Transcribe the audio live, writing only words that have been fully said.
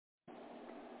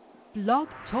Blog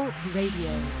Talk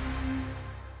Radio.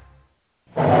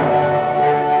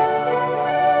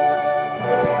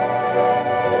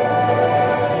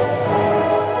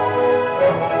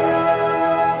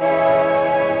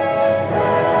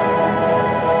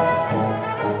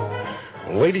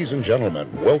 Ladies and gentlemen,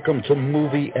 welcome to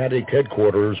Movie Addict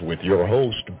Headquarters with your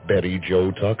host, Betty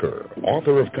Jo Tucker,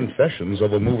 author of Confessions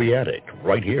of a Movie Addict,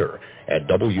 right here at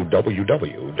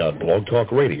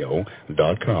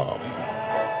www.blogtalkradio.com.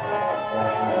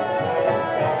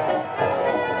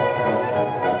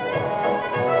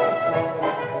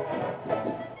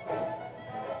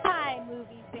 Hi,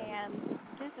 movie fans.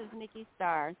 This is Nikki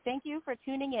Starr. Thank you for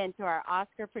tuning in to our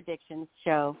Oscar predictions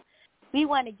show. We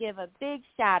want to give a big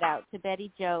shout-out to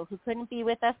Betty Jo, who couldn't be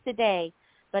with us today,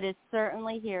 but is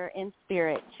certainly here in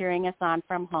spirit, cheering us on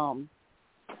from home.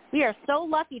 We are so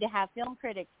lucky to have film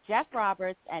critics Geoff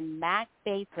Roberts and Mack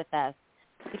Bates with us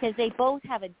because they both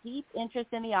have a deep interest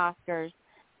in the Oscars,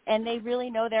 and they really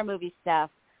know their movie stuff.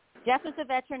 Geoff is a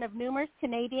veteran of numerous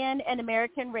Canadian and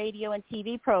American radio and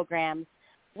TV programs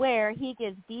where he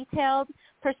gives detailed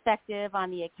perspective on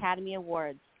the Academy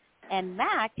Awards. And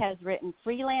Mack has written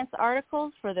freelance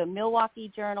articles for the Milwaukee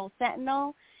Journal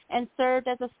Sentinel and served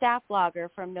as a staff blogger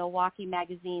for Milwaukee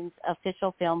Magazine's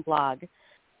official film blog.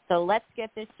 So let's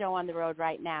get this show on the road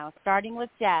right now, starting with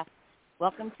Geoff.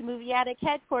 Welcome to Movie Addict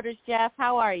Headquarters, Geoff.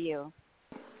 How are you?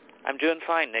 I'm doing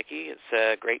fine, Nikki.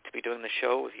 It's great to be doing the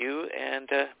show with you and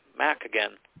Mack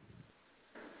again.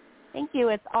 Thank you.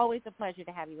 It's always a pleasure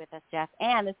to have you with us, Geoff.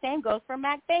 And the same goes for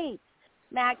Mack Bates.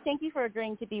 Mack, thank you for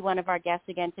agreeing to be one of our guests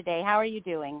again today. How are you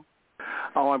doing?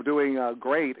 Oh, I'm doing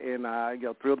great, and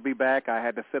thrilled to be back. I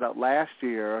had to sit out last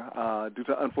year due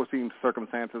to unforeseen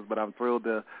circumstances, but I'm thrilled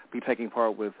to be taking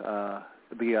part with the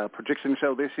prediction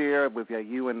show this year with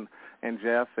you and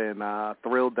Geoff, and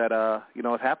thrilled that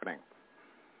it's happening.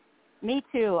 Me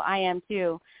too. I am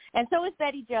too. And so is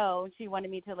Betty Jo. She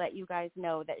wanted me to let you guys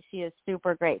know that she is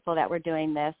super grateful that we're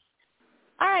doing this.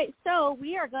 All right, so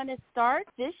we are going to start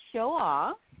this show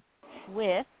off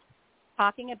with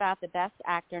talking about the Best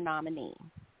Actor nominee.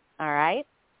 All right?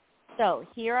 So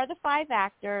here are the 5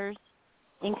 actors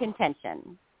in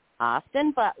contention.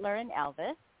 Austin Butler in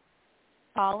Elvis,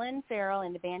 Colin Farrell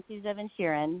in The Banshees of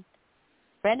Inisherin,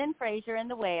 Brendan Fraser in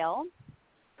The Whale,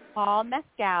 Paul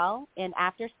Mescal in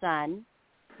After Sun,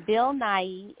 Bill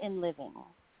Nighy in Living.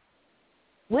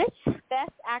 Which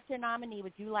Best Actor nominee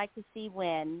would you like to see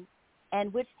win?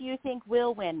 And which do you think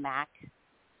will win, Mack?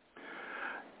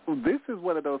 This is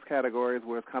one of those categories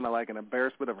where it's kind of like an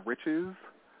embarrassment of riches.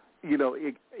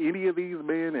 Any of these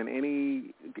men in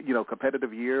any,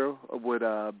 competitive year would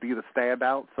be the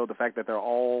standout. So the fact that they're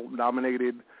all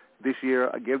nominated this year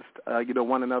against,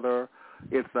 one another,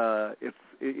 it's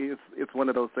one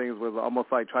of those things where it's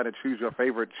almost like trying to choose your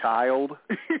favorite child,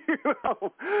 and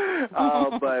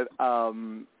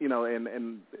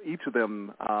each of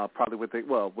them probably with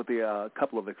the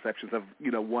couple of exceptions have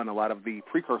won a lot of the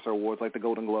precursor awards like the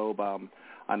Golden Globe.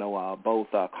 I know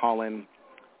both Colin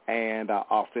and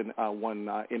Austin won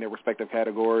in their respective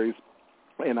categories.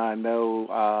 And I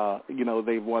know,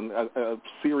 they've won a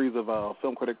series of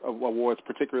film critic awards,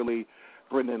 particularly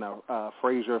Brendan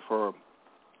Fraser for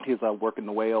his work in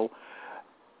The Whale.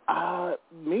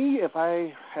 If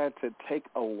I had to take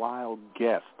a wild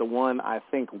guess, the one I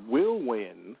think will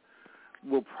win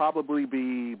will probably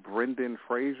be Brendan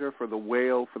Fraser for The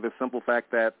Whale, for the simple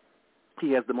fact that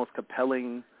he has the most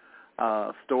compelling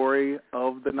story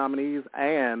of the nominees,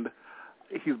 and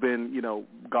he's been,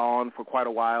 gone for quite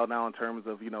a while now in terms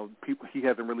of, people. He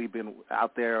hasn't really been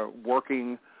out there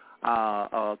working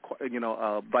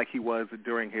like he was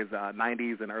during his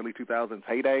 90s and early 2000s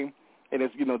heyday. And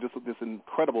it's, just this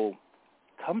incredible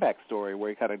comeback story where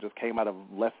he kind of just came out of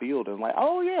left field and like,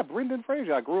 oh, yeah, Brendan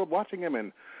Fraser. I grew up watching him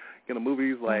in,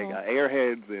 movies like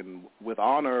Airheads and With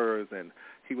Honors, and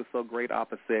he was so great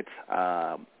opposite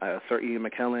Sir Ian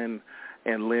McKellen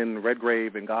and Lynn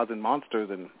Redgrave in Gods and Monsters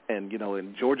and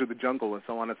in George of the Jungle and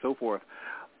so on and so forth.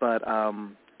 But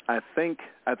I think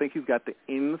he's got the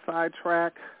inside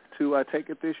track to take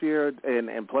it this year,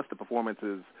 and plus the performance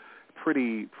is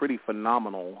pretty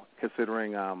phenomenal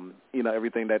considering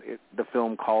everything that the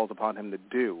film calls upon him to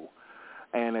do,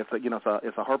 and it's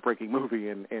a heartbreaking movie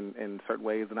in certain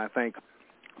ways, and I think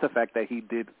the fact that he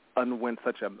did underwent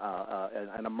such an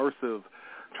immersive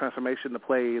transformation to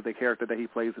play the character that he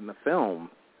plays in the film,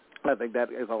 I think that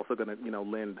is also going to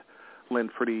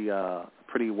lend pretty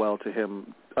well to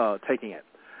him taking it.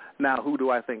 Now, who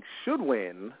do I think should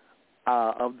win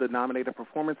of the nominated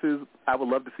performances? I would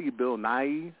love to see Bill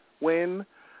Nighy win,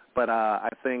 But I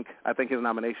think his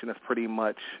nomination is pretty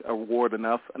much a reward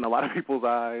enough in a lot of people's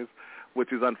eyes,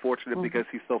 which is unfortunate because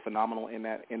he's so phenomenal in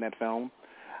that film.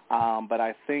 But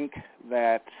I think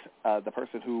that the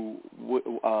person who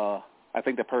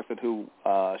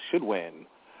should win,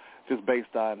 just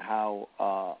based on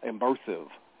how immersive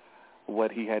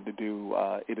what he had to do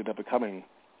ended up becoming,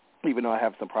 even though I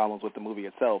have some problems with the movie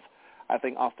itself, I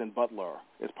think Austin Butler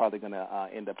is probably going to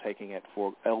end up taking it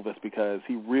for Elvis because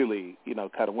he really,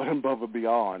 kind of went above and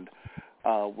beyond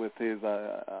with his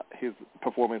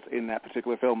performance in that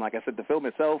particular film. Like I said, the film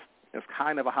itself is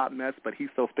kind of a hot mess, but he's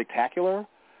so spectacular.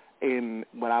 And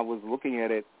when I was looking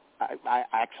at it, I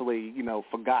actually,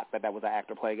 forgot that was an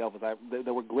actor playing Elvis.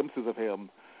 There were glimpses of him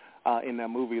in that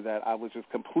movie that I was just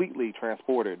completely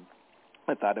transported.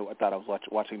 I thought I was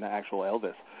watching the actual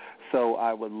Elvis. So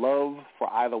I would love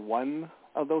for either one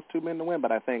of those two men to win,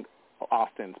 but I think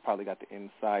Austin's probably got the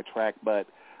inside track. But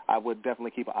I would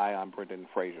definitely keep an eye on Brendan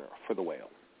Fraser for The Whale.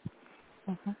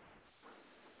 Mm-hmm.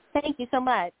 Thank you so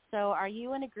much. So are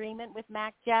you in agreement with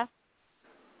Mack, Geoff?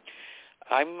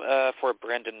 I'm for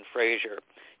Brendan Fraser.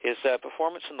 His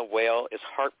performance in The Whale is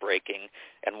heartbreaking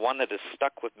and one that has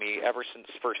stuck with me ever since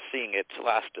first seeing it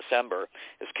last December.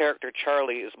 His character,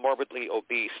 Charlie, is morbidly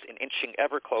obese and inching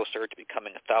ever closer to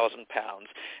becoming 1,000 pounds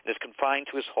and is confined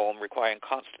to his home, requiring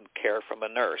constant care from a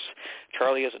nurse.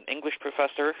 Charlie is an English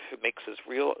professor who makes his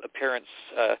real appearance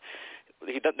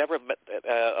he never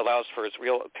allows for his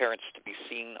real appearance to be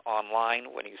seen online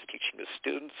when he's teaching his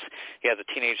students. He has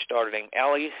a teenage daughter named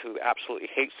Allie who absolutely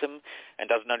hates him and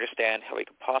doesn't understand how he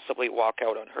could possibly walk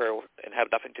out on her and have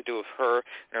nothing to do with her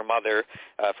and her mother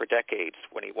for decades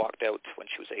when he walked out when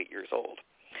she was 8 years old.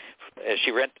 She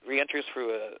re-enters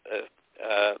through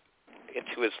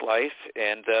into his life,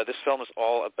 and this film is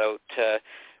all about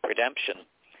redemption.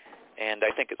 And I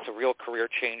think it's a real career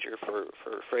changer for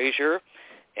Fraser,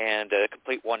 and a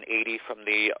complete 180 from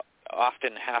the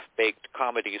often half-baked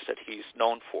comedies that he's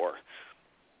known for,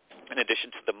 in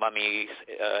addition to The Mummy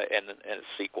and its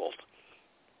sequels.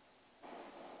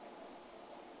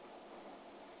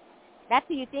 That's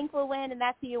who you think will win, and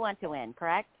that's who you want to win,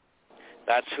 correct?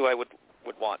 That's who I would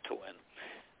want to win.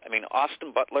 I mean,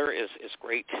 Austin Butler is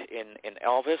great in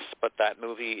Elvis, but that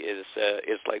movie is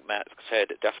like Matt said,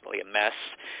 definitely a mess.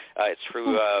 It's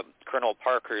through Colonel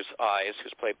Parker's eyes,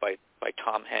 who's played by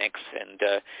Tom Hanks,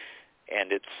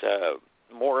 and it's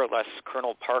more or less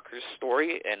Colonel Parker's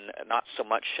story and not so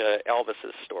much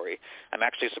Elvis's story. I'm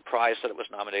actually surprised that it was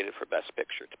nominated for Best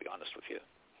Picture, to be honest with you.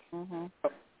 Mm-hmm.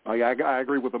 Oh yeah, I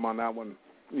agree with him on that one.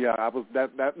 Yeah,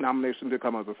 that nomination did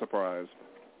come as a surprise.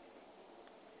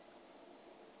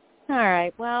 All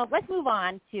right. Well, let's move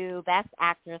on to Best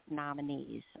Actress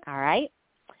nominees. All right.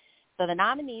 So the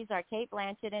nominees are Cate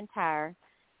Blanchett in Tar,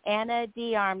 Ana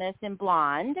de Armas in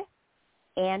Blonde,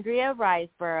 Andrea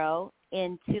Riseborough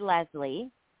in To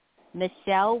Leslie,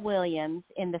 Michelle Williams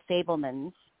in The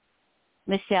Fabelmans,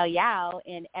 Michelle Yeoh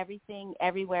in Everything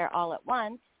Everywhere All at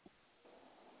Once.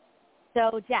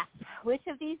 So, Geoff, which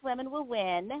of these women will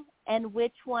win, and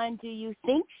which one do you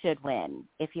think should win,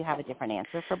 if you have a different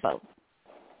answer for both?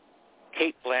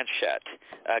 Cate Blanchett.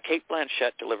 Cate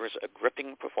Blanchett delivers a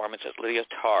gripping performance as Lydia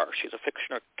Tarr. She's a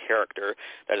fictional character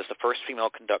that is the first female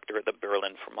conductor at the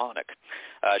Berlin Philharmonic.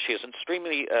 She is an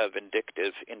extremely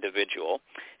vindictive individual,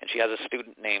 and she has a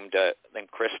student named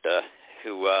Krista,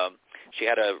 who she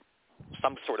had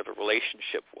some sort of a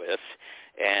relationship with,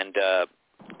 and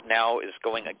now is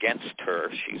going against her.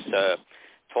 She's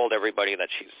told everybody that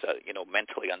she's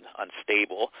mentally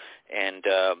unstable, and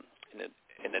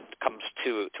it comes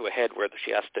to a head where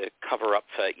she has to cover up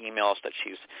emails that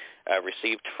she's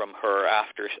received from her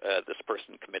after this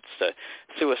person commits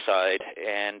suicide,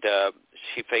 and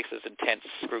she faces intense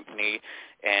scrutiny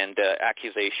and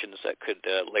accusations that could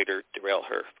later derail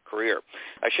her career.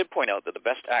 I should point out that the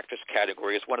Best Actress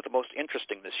category is one of the most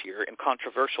interesting this year in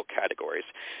controversial categories.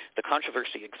 The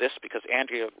controversy exists because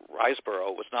Andrea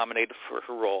Riseborough was nominated for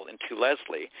her role in To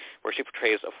Leslie, where she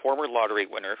portrays a former lottery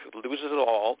winner who loses it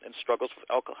all and struggles with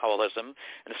alcoholism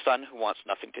and a son who wants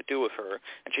nothing to do with her,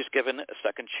 and she's given a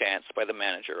second chance by the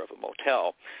manager of a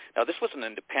motel. Now, this was an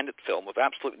independent film with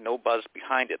absolutely no buzz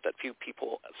behind it that few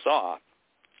people saw.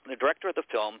 The director of the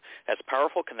film has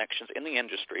powerful connections in the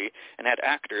industry and had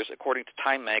actors, according to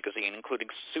Time magazine, including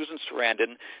Susan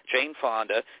Sarandon, Jane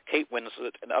Fonda, Kate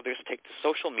Winslet, and others take to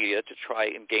social media to try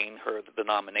and gain her the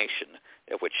nomination,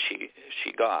 which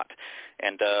she got.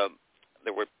 And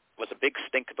there was a big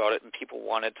stink about it, and people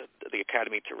wanted the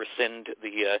Academy to rescind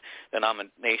the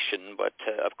nomination, but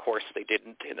of course they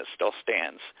didn't, and it still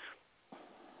stands.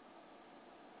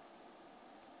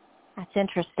 That's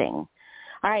interesting.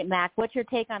 All right, Mac, what's your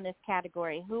take on this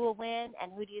category? Who will win,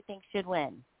 and who do you think should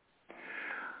win?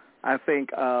 I think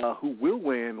who will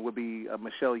win would be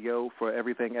Michelle Yeoh for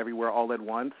Everything Everywhere All at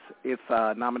Once. It's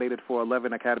nominated for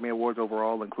 11 Academy Awards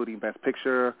overall, including Best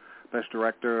Picture, Best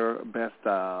Director, Best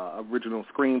Original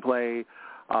Screenplay.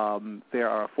 There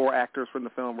are 4 actors from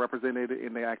the film represented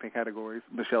in the acting categories.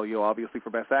 Michelle Yeoh, obviously, for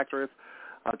Best Actress.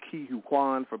 Ki Hu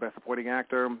Kwan for Best Supporting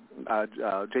Actor.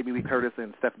 Jamie Lee Curtis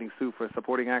and Stephanie Su for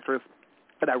Supporting Actress.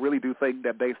 And I really do think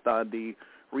that based on the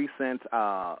recent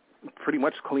pretty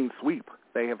much clean sweep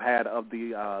they have had of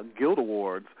the Guild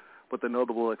Awards, with the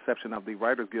notable exception of the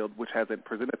Writers Guild, which hasn't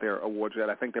presented their awards yet.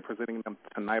 I think they're presenting them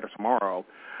tonight or tomorrow.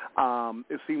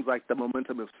 It seems like the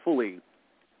momentum is fully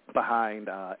behind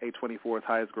A24's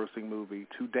highest-grossing movie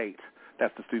to date.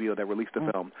 That's the studio that released the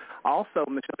film. Also,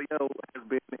 Michelle Yeoh has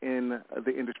been in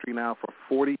the industry now for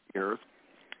 40 years.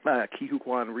 Ki Hu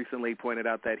Kwan recently pointed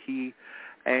out that he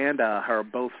and her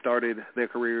both started their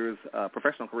careers,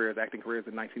 professional careers, acting careers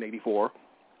in 1984.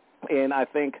 And I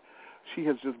think she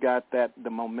has just got the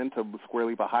momentum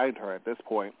squarely behind her at this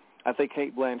point. I think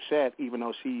Cate Blanchett, even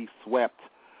though she swept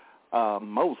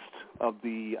most of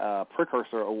the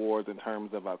precursor awards in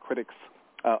terms of critics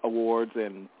awards,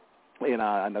 and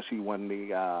I know she won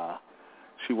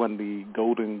the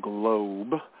Golden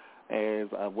Globe as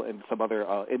and some other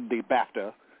in the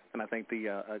BAFTA. And I think the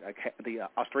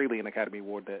Australian Academy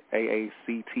Award, the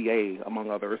AACTA, among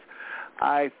others.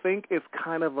 I think it's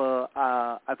kind of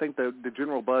I think the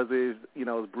general buzz is,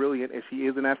 as brilliant as she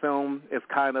is in that film, it's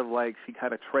kind of like she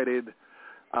kind of treaded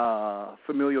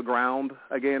familiar ground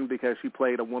again, because she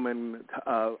played a woman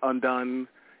undone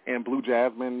and Blue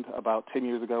Jasmine about 10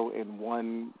 years ago and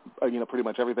won, pretty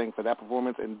much everything for that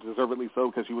performance, and deservedly so,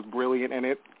 because she was brilliant in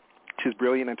it. She's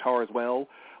brilliant in Tar as well.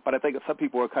 But I think some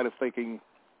people are kind of thinking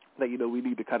that, we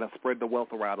need to kind of spread the wealth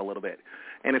around a little bit.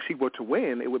 And if she were to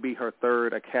win, it would be her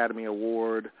 3rd Academy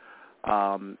Award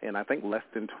in, I think, less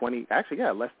than 20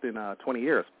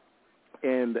 years.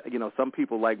 And, some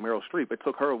people like Meryl Streep, it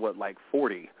took her,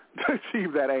 40 to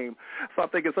achieve that aim. So I'm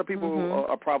thinking some people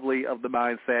are probably of the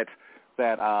mindset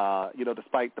that,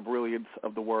 despite the brilliance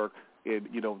of the work and,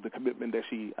 the commitment that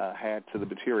she had to the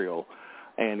material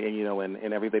and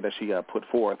everything that she put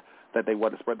forth, that they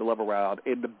want to spread the love around.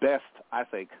 And the best, I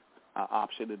think,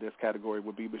 option in this category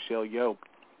would be Michelle Yeoh,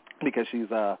 because she's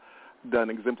done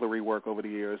exemplary work over the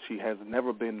years. She has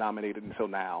never been nominated until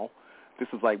now. This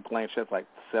is like Blanchett's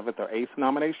 7th or 8th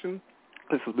nomination.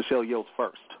 This is Michelle Yeoh's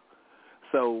first.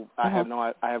 So I have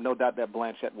no doubt that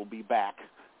Blanchett will be back.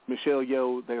 Michelle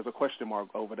Yeoh, there's a question mark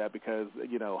over that, because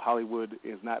Hollywood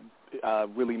is not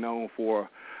really known for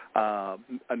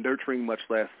nurturing, much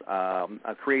less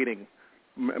creating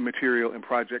material and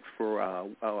projects for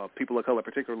people of color,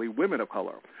 particularly women of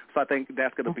color. So I think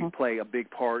that's going to play a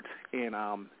big part in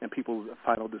people's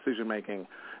final decision making.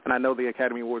 And I know the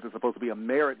Academy Awards is supposed to be a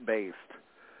merit-based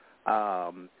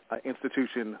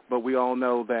institution, but we all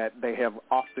know that they have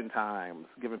oftentimes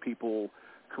given people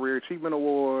career achievement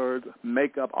awards,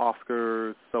 makeup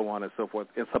Oscars, so on and so forth.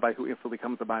 And somebody who instantly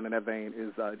comes to mind in that vein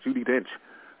is Judi Dench,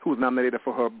 who was nominated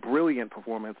for her brilliant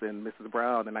performance in Mrs.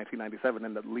 Brown in 1997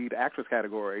 in the lead actress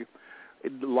category.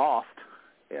 It lost,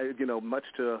 much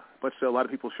to a lot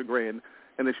of people's chagrin,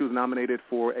 and then she was nominated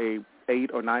for a 8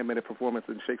 or 9 minute performance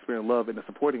in Shakespeare in Love in the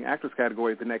supporting actress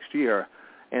category the next year.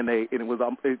 And a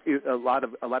lot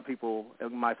of people,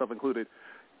 myself included,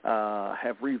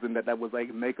 have reasoned that was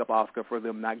a makeup Oscar for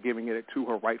them not giving it to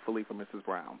her rightfully for Mrs.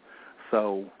 Brown.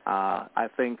 So I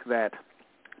think that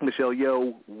Michelle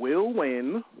Yeoh will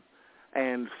win,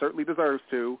 and certainly deserves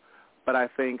to, but I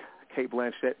think Cate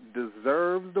Blanchett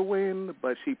deserves the win,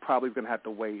 but she probably is going to have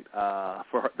to wait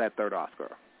for that 3rd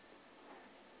Oscar.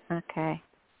 Okay.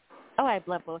 Oh, I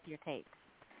love both your takes.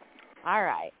 All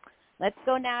right. Let's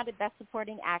go now to Best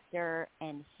Supporting Actor,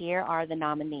 and here are the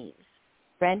nominees.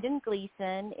 Brendan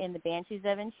Gleeson in The Banshees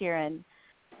of Inisherin,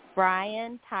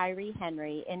 Brian Tyree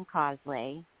Henry in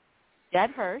Causeway, Judd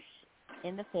Hirsch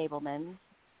in The Fabelmans,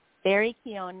 Barry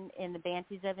Keoghan in The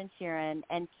Banshees of Inisherin,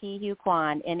 and Ki Hu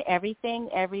Kwan in Everything,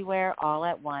 Everywhere, All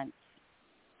at Once.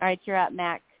 All right, you're up,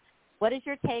 Mac. What is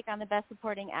your take on the Best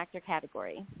Supporting Actor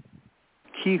category?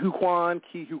 Ki Hu Kwan,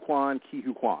 Ki Hu Kwan, Ki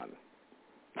Hu Kwan.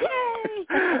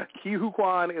 Yay! Ki Hu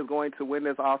Kwan is going to win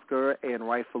this Oscar, and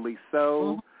rightfully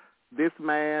so. This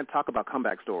man, talk about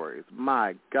comeback stories.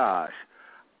 My gosh.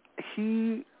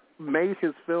 He made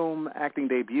his film acting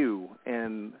debut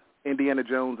in Indiana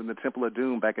Jones and the Temple of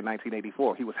Doom back in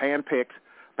 1984. He was handpicked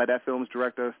by that film's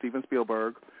director, Steven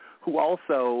Spielberg, who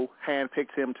also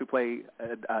handpicked him to play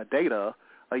Data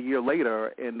a year later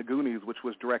in The Goonies, which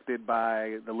was directed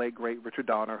by the late, great Richard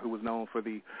Donner, who was known for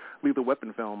the Lethal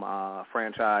Weapon film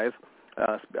franchise.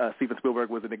 Steven Spielberg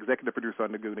was an executive producer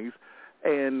on The Goonies.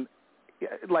 And,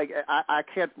 like, I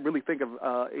can't really think of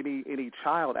any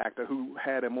child actor who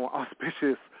had a more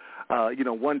auspicious,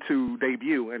 1-2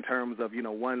 debut in terms of,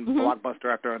 one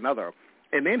blockbuster after another.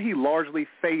 And then he largely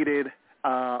faded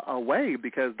away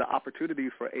because the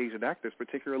opportunities for Asian actors,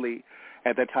 particularly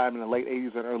at that time in the late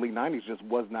 80s and early 90s, just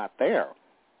was not there.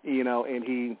 And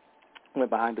he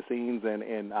went behind the scenes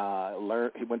and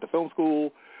learned. He went to film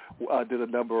school, did a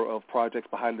number of projects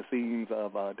behind the scenes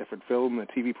of different film and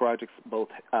TV projects, both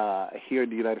here in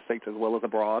the United States as well as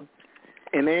abroad.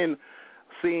 And then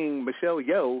seeing Michelle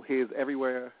Yeoh, his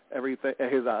Everything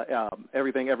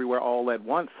Everywhere All at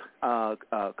Once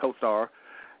co-star,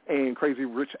 and Crazy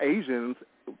Rich Asians,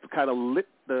 kind of lit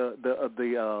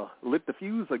the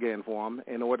fuse again for him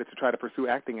in order to try to pursue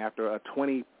acting after a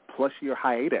 20-plus year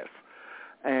hiatus.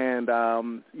 And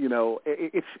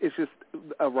it's just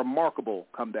a remarkable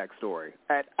comeback story.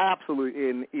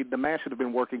 Absolutely, the man should have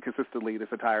been working consistently this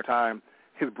entire time.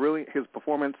 His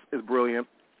performance is brilliant.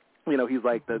 He's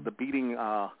like the beating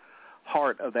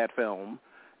heart of that film.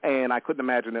 And I couldn't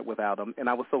imagine it without him. And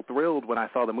I was so thrilled when I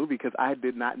saw the movie because I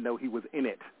did not know he was in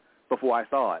it before I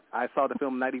saw it. I saw the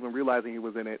film not even realizing he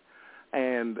was in it.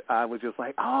 And I was just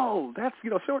like, oh, that's,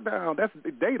 Short Down, that's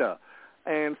Data.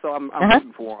 And so I'm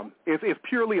rooting for him. It's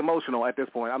purely emotional at this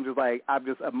point. I'm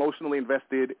just emotionally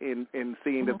invested in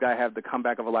seeing this guy have the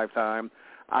comeback of a lifetime.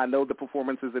 I know the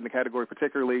performances in the category,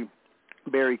 particularly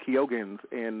Barry Keoghan's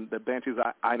in The Banshees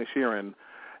of Inisherin,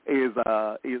 is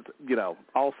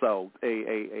also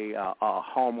a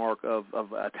hallmark of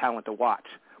a talent to watch.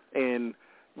 And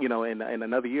in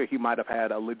another year he might have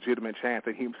had a legitimate chance,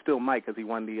 and he still might because he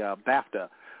won the BAFTA.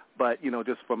 But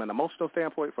just from an emotional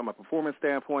standpoint, from a performance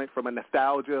standpoint, from a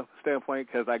nostalgia standpoint,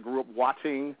 because I grew up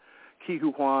watching Ke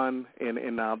Huy Quan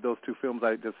in those two films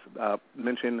I just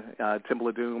mentioned, Temple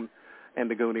of Doom and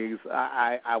The Goonies,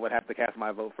 I would have to cast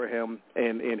my vote for him,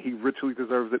 and he richly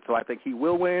deserves it. So I think he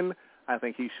will win. I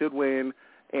think he should win.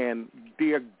 And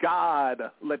dear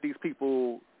God, let these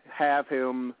people have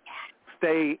him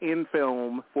stay in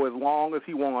film for as long as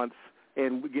he wants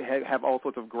and have all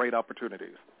sorts of great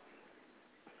opportunities.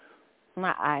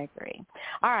 I agree.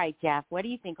 All right, Geoff, what do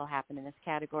you think will happen in this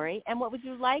category, and what would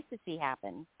you like to see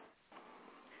happen?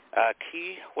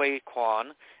 Ke Huy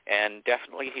Quan, and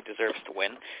definitely he deserves to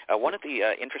win. One of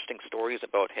the interesting stories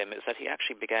about him is that he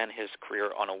actually began his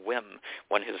career on a whim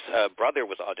when his brother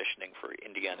was auditioning for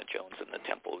Indiana Jones and the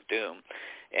Temple of Doom.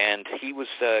 And he was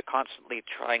constantly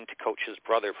trying to coach his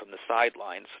brother from the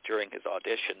sidelines during his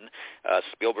audition.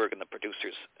 Spielberg and the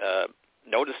producers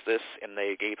noticed this, and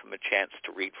they gave him a chance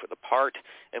to read for the part,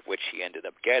 of which he ended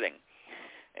up getting.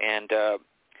 And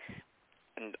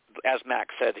as Mack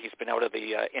said, he's been out of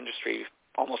the industry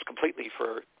almost completely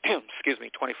for,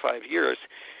 25 years.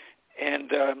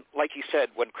 And like he said,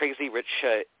 when Crazy Rich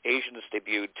Asians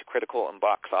debuted to critical and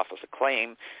box office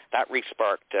acclaim, that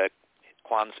re-sparked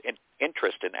Kwan's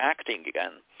interest in acting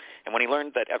again. And when he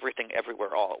learned that Everything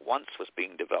Everywhere All at Once was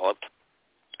being developed,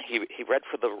 he read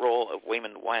for the role of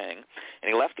Wayman Wang, and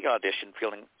he left the audition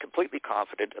feeling completely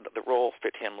confident that the role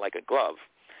fit him like a glove.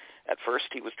 At first,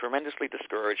 he was tremendously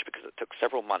discouraged because it took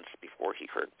several months before he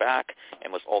heard back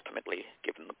and was ultimately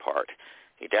given the part.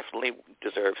 He definitely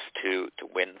deserves to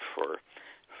win for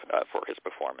his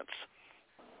performance.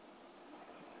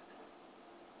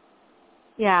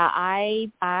 Yeah,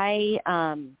 I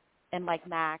am like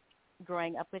Mack,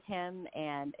 growing up with him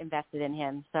and invested in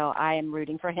him, so I am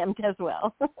rooting for him as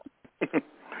well.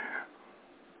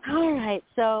 All right,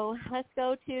 so let's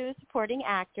go to supporting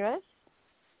actress.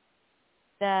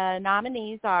 The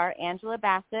nominees are Angela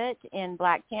Bassett in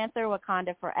Black Panther,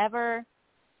 Wakanda Forever,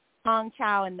 Hong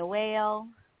Chow in The Whale,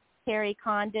 Carrie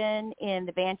Condon in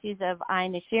The Banshees of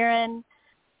Inisherin,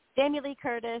 Jamie Lee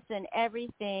Curtis in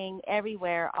Everything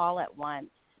Everywhere All at Once,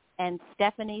 and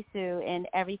Stephanie Hsu in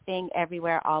Everything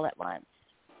Everywhere All at Once.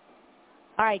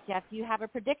 All right, Geoff, do you have a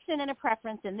prediction and a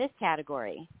preference in this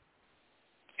category?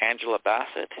 Angela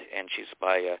Bassett, and she's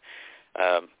my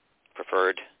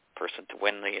preferred person to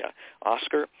win the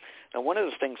Oscar. Now, one of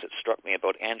the things that struck me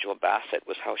about Angela Bassett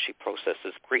was how she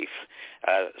processes grief,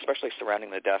 especially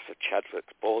surrounding the death of Chadwick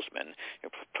Boseman, who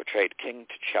portrayed King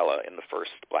T'Challa in the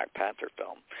first Black Panther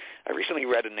film. I recently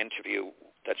read an interview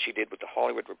that she did with the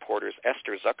Hollywood Reporter's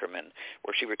Esther Zuckerman,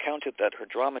 where she recounted that her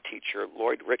drama teacher,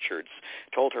 Lloyd Richards,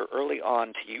 told her early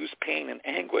on to use pain and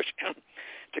anguish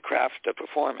to craft a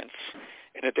performance.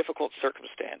 in a difficult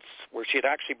circumstance where she had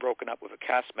actually broken up with a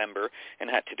cast member and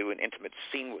had to do an intimate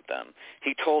scene with them.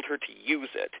 He told her to use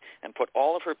it and put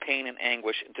all of her pain and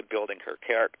anguish into building her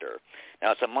character.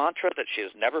 Now, it's a mantra that she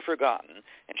has never forgotten,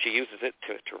 and she uses it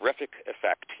to terrific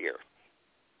effect here.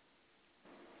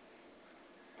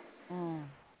 All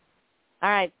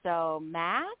right, so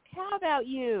Mack, how about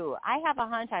you? I have a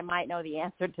hunch I might know the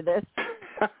answer to this.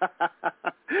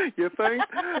 You think?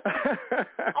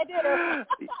 I do.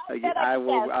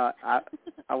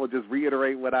 I will just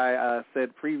reiterate what I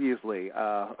said previously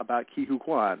about Ke Huy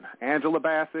Quan. Angela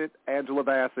Bassett.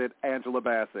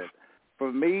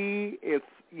 For me, it's,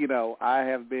 I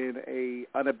have been a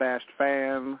unabashed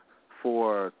fan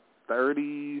for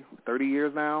 30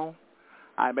 years now.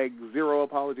 I make zero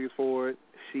apologies for it.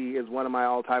 She is one of my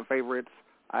all-time favorites.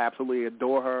 I absolutely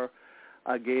adore her.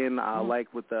 Again,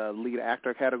 like with the lead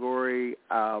actor category,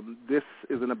 this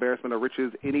is an embarrassment of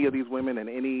riches. Any of these women in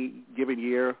any given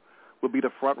year would be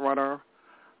the front runner.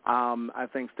 I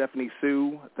think Stephanie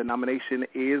Sue, the nomination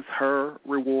is her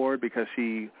reward because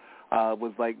she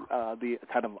was like the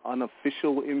kind of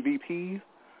unofficial MVP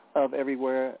of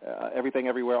Everything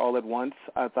Everywhere All at Once.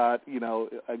 I thought,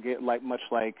 again, much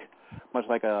like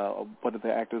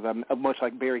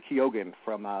Barry Keoghan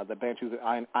from the Banshees of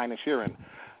Inisherin.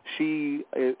 She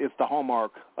is the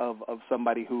hallmark of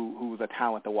somebody who's a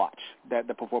talent to watch. That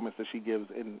the performance that she gives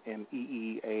in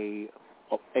EEALU,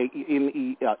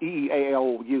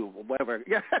 whatever.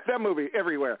 Yeah, that movie,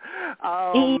 Everywhere.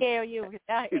 EEALU.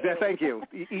 Thank you.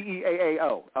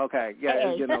 EEAAO. Okay.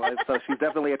 Yeah, so she's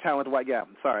definitely a talent to watch. Yeah,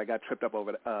 sorry, I got tripped up over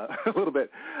it a little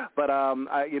bit. But, I'm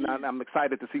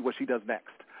excited to see what she does next.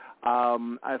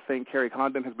 I think Carrie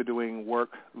Condon has been doing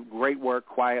great work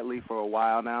quietly for a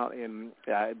while now, and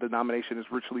the nomination is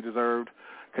richly deserved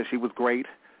because she was great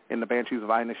in the Banshees of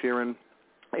Inisherin.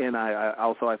 And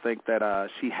I think that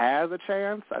she has a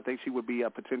chance. I think she would be a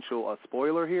potential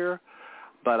spoiler here.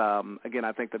 But, again,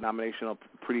 I think the nomination will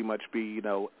pretty much be,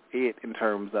 it in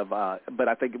terms of but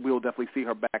I think we'll definitely see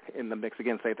her back in the mix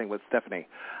again. Same thing with Stephanie.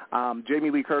 Jamie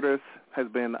Lee Curtis has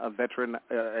been a veteran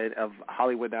of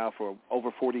Hollywood now for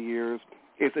over 40 years.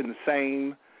 It's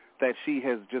insane that she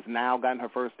has just now gotten her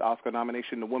first Oscar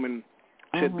nomination. The woman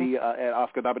should be at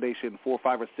Oscar nomination 4,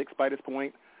 5, or 6 by this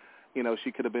point.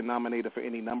 She could have been nominated for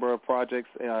any number of projects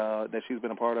that she's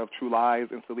been a part of. True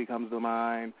Lies instantly comes to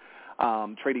mind.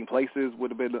 Trading Places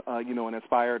would have been, an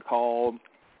inspired call,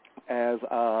 as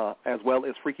well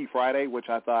as Freaky Friday, which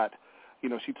I thought,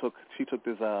 she took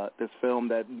this film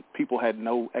that people had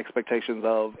no expectations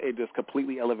of. It just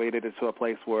completely elevated it to a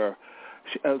place where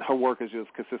her work is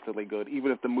just consistently good.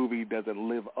 Even if the movie doesn't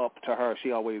live up to her,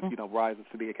 she always, rises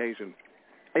to the occasion.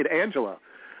 And Angela,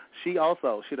 she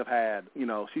also should have had,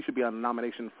 she should be on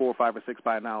nomination 4, 5, or 6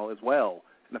 by now as well.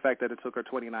 And the fact that it took her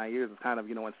 29 years is kind of,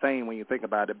 insane when you think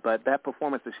about it. But that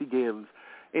performance that she gives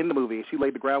in the movie, she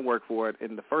laid the groundwork for it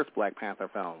in the first Black Panther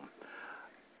film.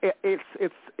 When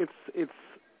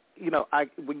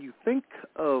you think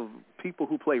of people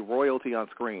who play royalty on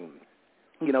screen,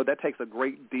 that takes a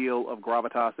great deal of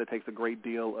gravitas, that takes a great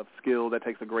deal of skill, that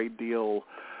takes a great deal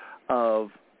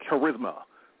of charisma.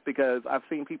 Because I've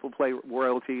seen people play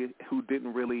royalty who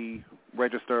didn't really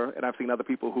register, and I've seen other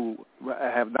people who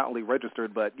have not only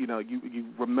registered, but, you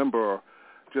remember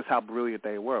just how brilliant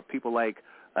they were. People like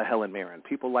a Helen Mirren,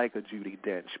 people like a Judi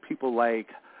Dench, people like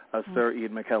a Sir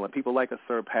Ian McKellen, people like a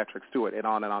Sir Patrick Stewart, and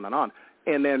on and on and on.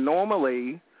 And they're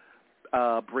normally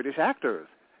British actors.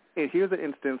 And here's an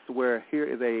instance where here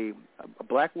is a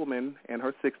black woman in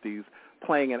her 60s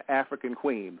playing an African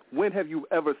queen. When have you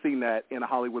ever seen that in a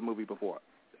Hollywood movie before?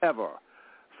 Ever.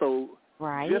 So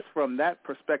just from that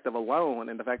perspective alone,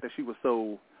 and the fact that she was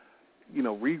so,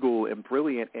 regal and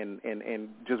brilliant and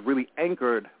just really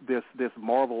anchored this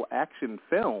Marvel action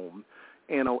film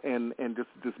and just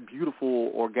this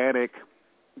beautiful, organic,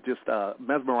 just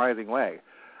mesmerizing way.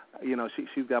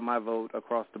 She's got my vote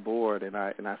across the board, and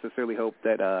I sincerely hope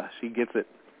that she gets it,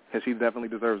 because she definitely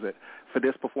deserves it for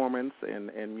this performance,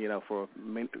 and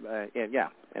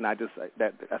I just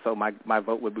so my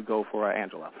vote would go for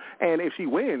Angela. And if she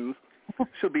wins,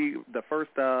 she'll be the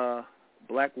first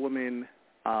black woman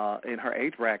in her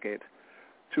age bracket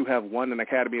to have won an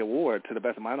Academy Award, to the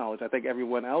best of my knowledge. I think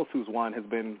everyone else who's won has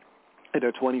been in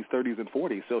their 20s, 30s, and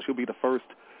 40s, so she'll be the first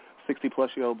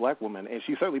 60-plus-year-old black woman, and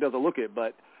she certainly doesn't look it,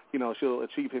 but she'll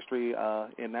achieve history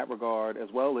in that regard, as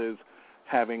well as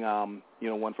having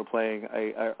one for playing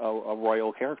a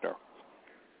royal character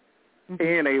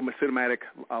in a cinematic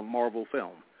Marvel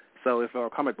film. So it's a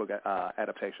comic book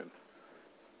adaptation.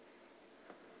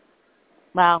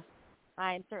 Well,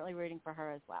 I am certainly rooting for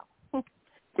her as well.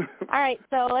 All right,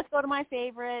 so let's go to my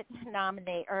favorite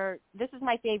this is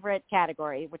my favorite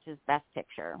category, which is Best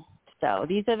Picture. So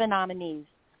these are the nominees: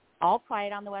 All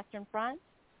Quiet on the Western Front,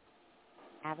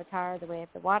 Avatar: The Way of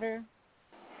the Water,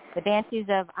 The Banshees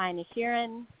of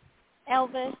Inisherin,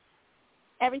 Elvis,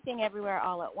 Everything Everywhere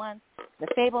All at Once, The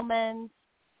Fabelmans,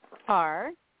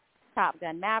 Starr, Top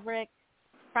Gun Maverick,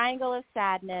 Triangle of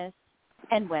Sadness,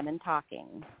 and Women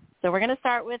Talking. So we're going to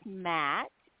start with Matt.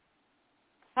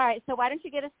 All right, so why don't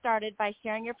you get us started by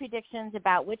sharing your predictions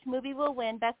about which movie will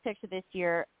win Best Picture this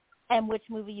year and which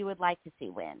movie you would like to see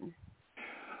win.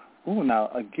 Oh, now,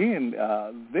 again,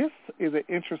 this is an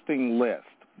interesting list.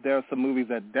 There are some movies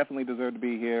that definitely deserve to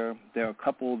be here. There are a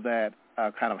couple that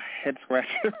are kind of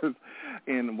head-scratchers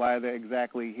in why they're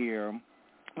exactly here.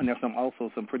 And there's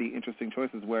also some pretty interesting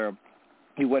choices where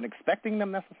you weren't expecting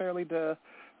them necessarily to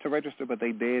register, but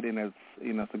they did, and it's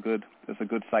a good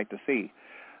sight to see.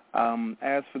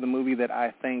 As for the movie that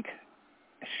I think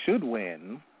should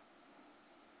win,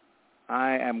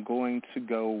 I am going to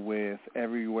go with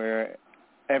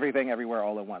Everything Everywhere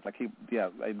All at Once.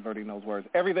 Inverting those words.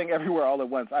 Everything Everywhere All at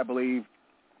Once, I believe,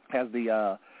 has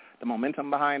the momentum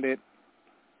behind it.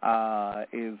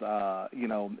 Is a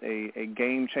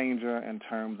game changer in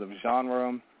terms of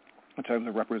genre, in terms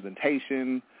of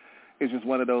representation. It's just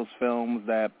one of those films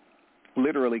that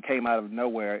literally came out of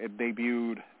nowhere. It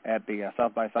debuted at the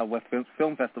South by Southwest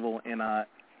Film Festival in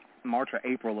March or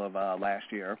April of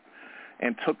last year,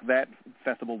 and took that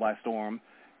festival by storm,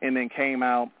 and then came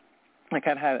out. It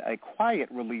kind of had a quiet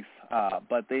release,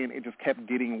 but then it just kept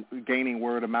gaining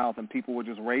word of mouth, and people were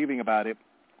just raving about it,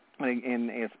 and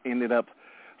it ended up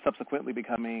subsequently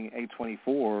becoming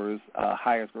A24's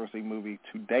highest grossing movie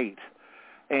to date.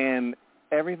 And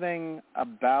everything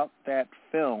about that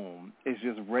film is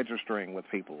just registering with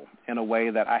people in a way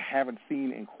that I haven't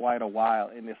seen in quite a while.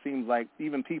 And it seems like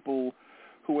even people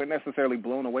who were necessarily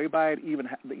blown away by it,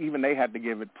 even they had to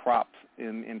give it props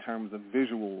in terms of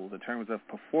visuals, in terms of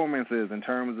performances, in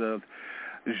terms of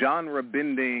genre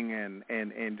bending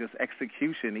and just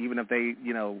execution, even if they,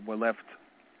 were left,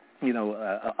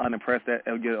 unimpressed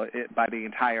by the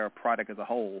entire product as a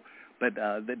whole. But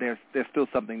there's still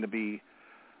something to be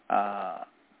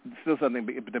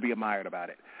admired about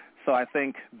it. So I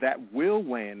think that will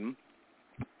win.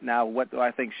 Now, what do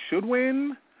I think should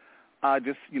win?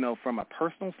 From a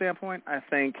personal standpoint, I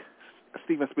think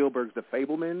Steven Spielberg's The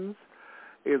Fabelmans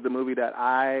is the movie that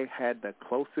I had the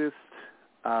closest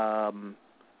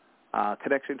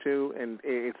connection to, and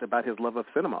it's about his love of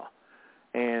cinema.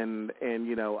 And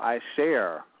I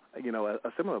share,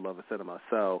 a similar love of cinema.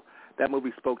 So that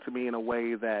movie spoke to me in a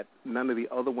way that none of the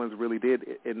other ones really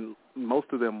did, and most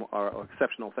of them are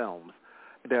exceptional films.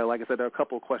 Like I said, there are a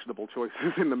couple of questionable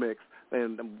choices in the mix,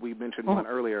 and we mentioned one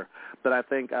earlier. But I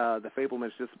think The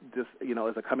Fabelmans just as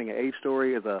a coming-of-age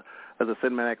story, as a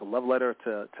cinematic love letter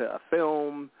to a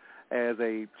film, as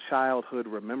a childhood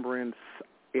remembrance,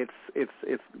 it's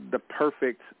the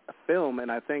perfect film.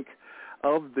 And I think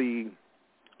of the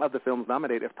films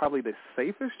nominated, it's probably the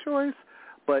safest choice.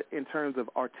 But in terms of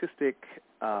artistic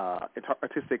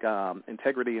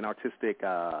integrity and artistic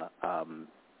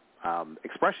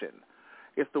expression,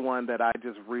 it's the one that I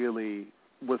just really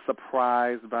was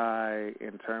surprised by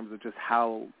in terms of just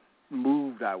how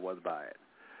moved I was by it,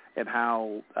 and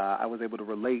how I was able to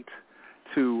relate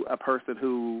to a person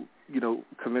who,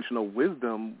 conventional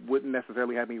wisdom wouldn't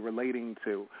necessarily have me relating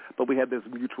to, but we had this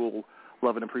mutual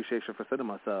love and appreciation for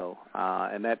cinema. So,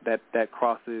 and that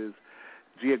crosses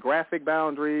geographic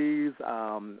boundaries,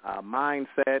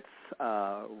 mindsets,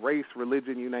 race,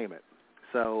 religion, you name it.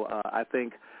 So I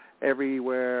think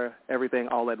Everywhere, Everything,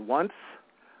 All at Once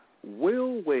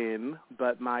will win,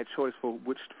 but my choice for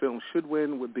which film should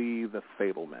win would be The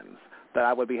Fabelmans. But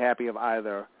I would be happy if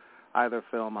either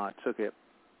film took it.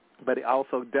 But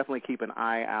also definitely keep an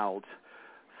eye out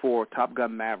for Top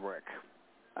Gun Maverick.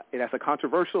 That's a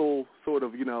controversial sort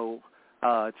of,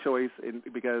 choice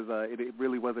because it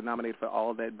really wasn't nominated for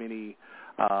all that many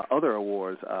other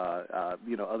awards,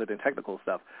 other than technical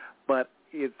stuff. But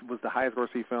it was the highest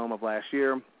grossing film of last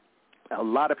year. A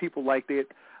lot of people liked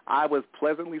it. I was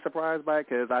pleasantly surprised by it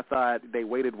because I thought they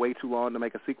waited way too long to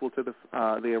make a sequel to the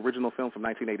original film from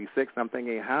 1986. And I'm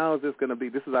thinking, how is this going to be?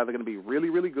 This is either going to be really,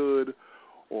 really good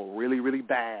or really, really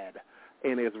bad.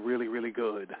 And it's really, really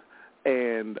good.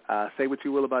 And say what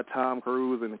you will about Tom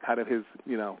Cruise and kind of his,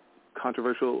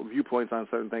 controversial viewpoints on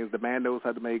certain things. The man knows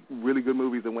how to make really good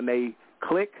movies, and when they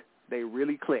click, they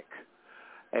really click.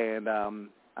 And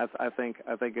I think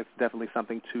it's definitely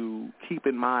something to keep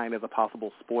in mind as a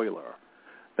possible spoiler,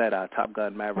 that Top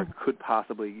Gun Maverick could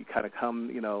possibly kind of come,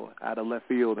 out of left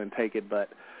field and take it. But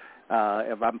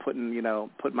If I'm putting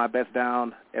my best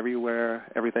down everywhere,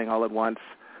 everything all at once,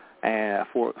 and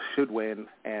should win,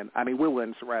 and I mean will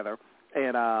win rather,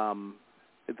 and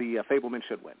the Fabelman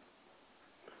should win.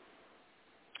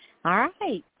 All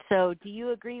right. So do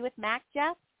you agree with Mack,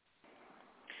 Geoff?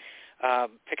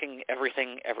 Picking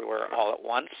Everything Everywhere All at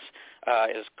Once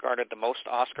has garnered the most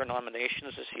Oscar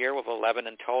nominations this year, with 11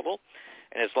 in total,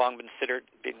 and has long been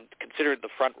considered the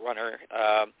front runner.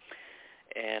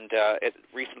 And it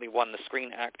recently won the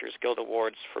Screen Actors Guild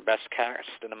Awards for Best Cast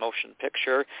in a Motion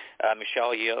Picture.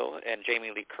 Michelle Yeoh and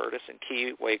Jamie Lee Curtis and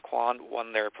Ke Huy Quan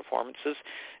won their performances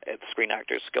at the Screen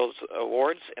Actors Guild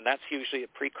Awards, and that's usually a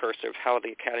precursor of how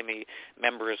the Academy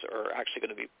members are actually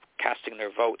going to be casting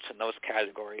their votes in those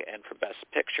categories and for Best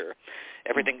Picture.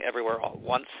 Everything Everywhere All at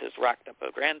Once has racked up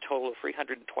a grand total of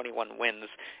 321 wins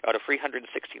out of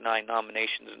 369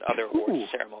 nominations and other awards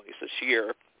ceremonies this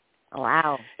year.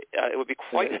 Wow. It would be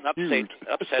quite an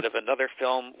upset if another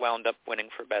film wound up winning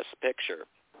for Best Picture.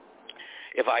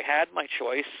 If I had my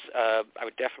choice, I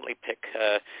would definitely pick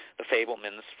The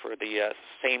Fabelmans for the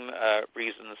same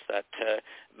reasons that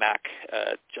Mack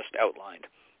just outlined.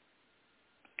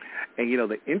 And,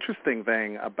 the interesting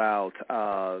thing about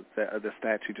the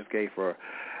stat you just gave for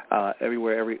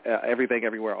Everything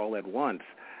Everywhere All at Once,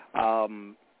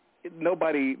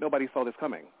 nobody saw this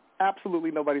coming. Absolutely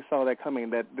nobody saw that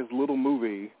coming, that this little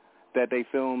movie that they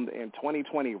filmed in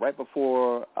 2020 right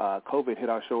before COVID hit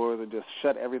our shores and just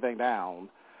shut everything down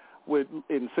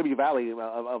in Simi Valley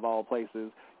of all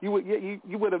places, you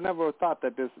would have never thought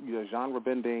that this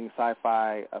genre-bending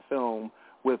sci-fi film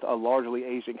with a largely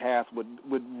Asian cast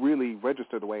would really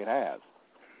register the way it has.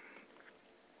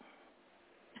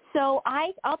 So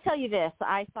I'll tell you this.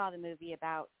 I saw the movie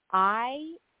about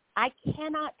I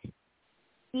cannot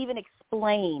even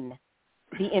explain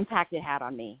the impact it had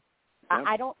on me. Yep.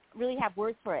 I don't really have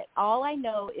words for it. All I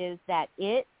know is that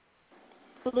it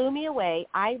blew me away.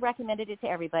 I recommended it to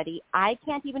everybody. I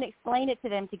can't even explain it to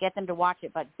them to get them to watch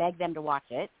it, but beg them to watch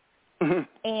it.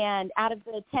 Mm-hmm. And out of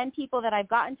the 10 people that I've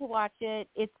gotten to watch it,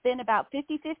 it's been about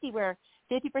 50-50, where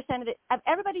 50% of it,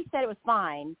 everybody said it was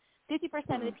fine.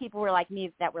 50% of the people were like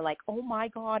me that were like, oh, my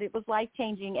God, it was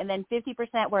life-changing. And then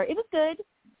 50% were, it was good.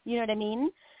 You know what I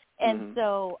mean? And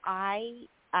so I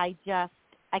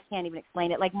can't even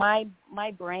explain it. Like my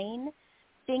brain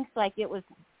thinks like it was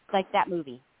like that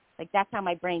movie. Like that's how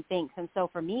my brain thinks. And so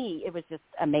for me, it was just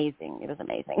amazing. It was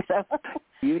amazing. So that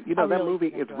really movie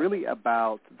is really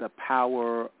about the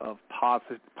power of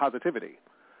positivity.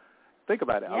 Think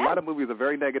about it. Yeah. A lot of movies are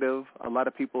very negative. A lot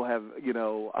of people have,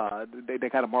 they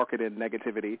kind of market in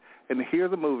negativity. And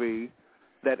here's a movie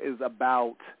that is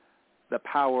about the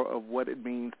power of what it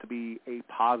means to be a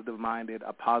positive-minded,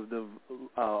 a positive,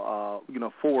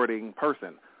 forwarding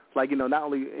person. Like, not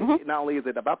only is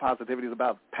it about positivity, it's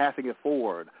about passing it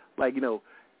forward. Like,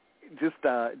 just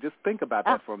think about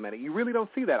that for a minute. You really don't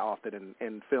see that often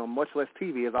in film, much less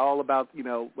TV. It's all about,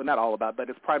 well, not all about, but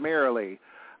it's primarily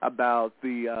about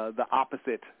the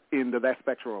opposite end of that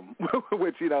spectrum,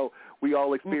 which, we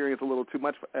all experience a little too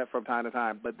much from time to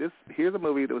time. But here's a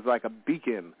movie that was like a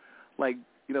beacon, like,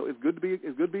 it's good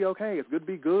to be okay. It's good to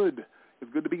be good.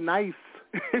 It's good to be nice.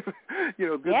 Good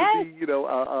to be,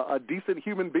 a decent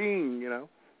human being, Yeah,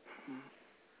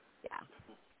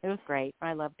 it was great.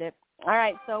 I loved it. All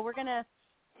right, so we're going to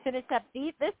finish up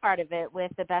this part of it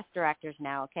with the best directors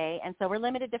now, okay? And so we're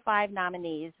limited to 5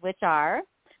 nominees, which are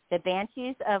The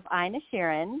Banshees of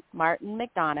Inisherin, Martin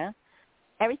McDonagh,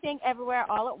 Everything Everywhere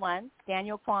All at Once,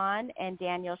 Daniel Kwan and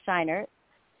Daniel Scheinert,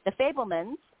 The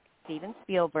Fabelmans, Steven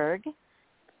Spielberg,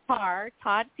 Starr,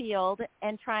 Todd Field,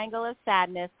 and Triangle of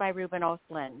Sadness by Ruben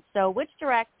Östlund. So which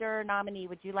director nominee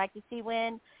would you like to see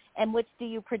win, and which do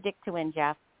you predict to win,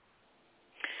 Geoff?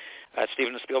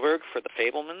 Steven Spielberg for The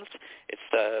Fabelmans. It's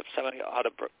the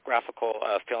semi-autobiographical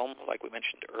film, like we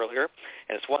mentioned earlier,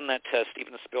 and it's one that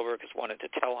Steven Spielberg has wanted to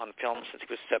tell on film since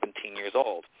he was 17 years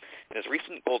old. In his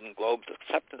recent Golden Globes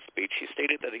acceptance speech, he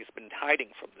stated that he's been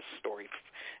hiding from this story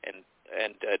and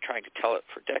trying to tell it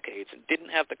for decades and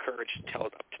didn't have the courage to tell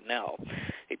it up to now.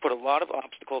 He put a lot of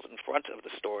obstacles in front of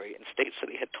the story and states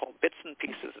that he had told bits and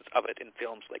pieces of it in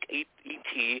films like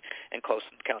E.T. and Close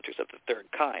Encounters of the Third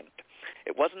Kind.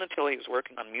 It wasn't until he was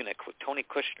working on Munich with Tony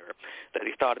Kushner that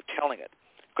he thought of telling it.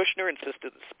 Kushner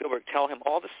insisted that Spielberg tell him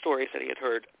all the stories that he had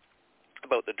heard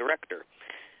about the director.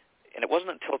 And it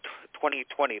wasn't until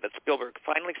 2020 that Spielberg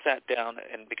finally sat down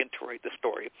and began to write the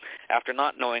story after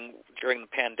not knowing during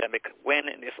the pandemic when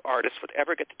and if artists would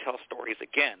ever get to tell stories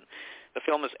again. The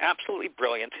film is absolutely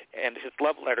brilliant, and his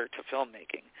love letter to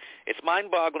filmmaking. It's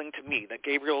mind-boggling to me that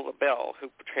Gabriel LaBelle, who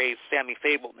portrays Sammy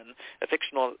Fableman, a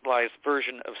fictionalized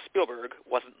version of Spielberg,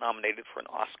 wasn't nominated for an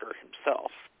Oscar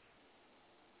himself.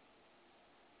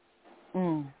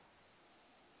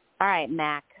 All right,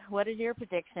 Mac, what is your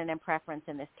prediction and preference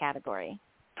in this category?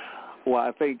 Well,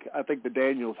 I think the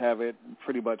Daniels have it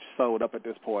pretty much sewed up at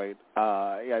this point.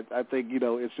 I think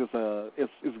it's just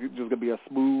gonna be a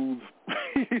smooth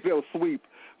sweep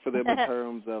for them in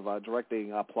terms of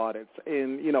directing plaudits,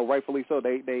 and rightfully so.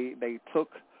 They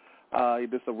took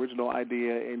this original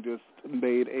idea and just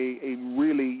made a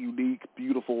really unique,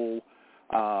 beautiful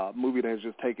movie that has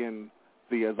just taken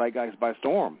the zeitgeist by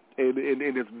storm. And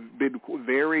it's been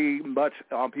very much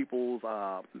on people's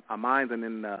minds and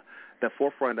in the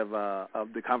forefront of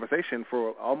the conversation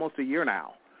for almost a year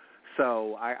now.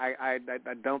 So I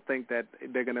don't think that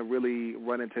they're going to really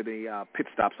run into the pit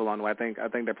stops along the way. I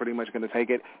think they're pretty much going to take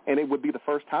it, and it would be the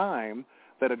first time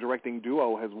that a directing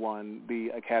duo has won the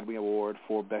Academy Award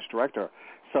for Best Director.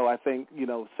 So I think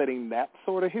setting that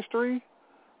sort of history,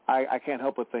 I can't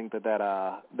help but think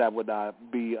that would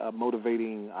be a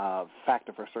motivating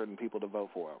factor for certain people to vote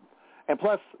for him. And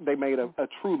plus, they made a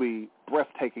truly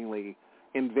breathtakingly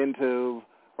inventive,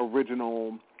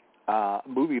 original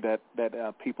movie that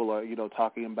people are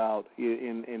talking about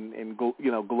in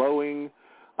glowing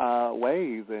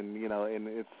ways, and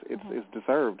and it's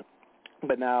deserved.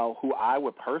 But now, who I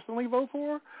would personally vote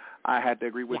for, I had to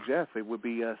agree with Geoff. It would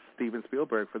be Steven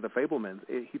Spielberg for The Fabelmans.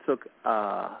 He took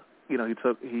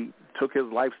his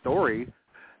life story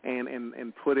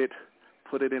and put it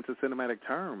into cinematic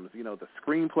terms. The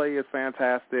screenplay is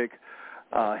fantastic.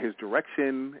 His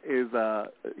direction is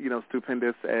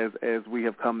stupendous as we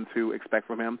have come to expect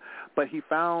from him. But he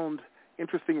found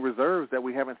interesting reserves that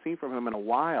we haven't seen from him in a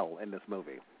while in this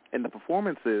movie. And the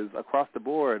performances across the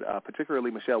board, particularly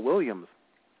Michelle Williams,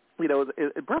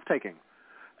 it's breathtaking.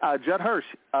 Judd Hirsch,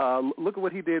 look at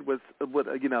what he did with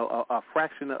a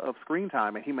fraction of screen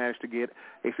time, and he managed to get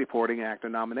a supporting actor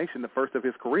nomination, the first of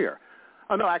his career.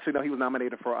 Oh, no, actually, no, he was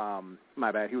nominated for,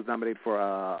 my bad, he was nominated for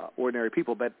Ordinary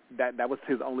People, but that was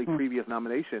his only previous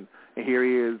nomination. And here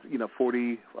he is,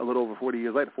 a little over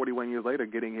 41 years later,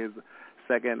 getting his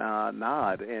second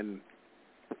nod. And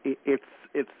it's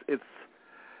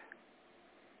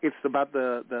about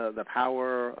the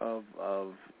power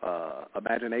of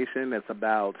imagination. It's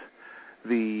about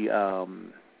the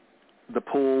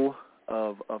pull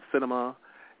of cinema.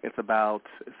 It's about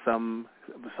some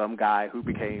guy who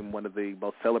became one of the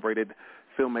most celebrated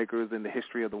filmmakers in the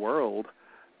history of the world.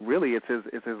 Really, it's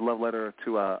his love letter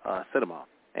to cinema,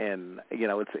 and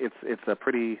it's a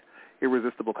pretty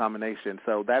irresistible combination.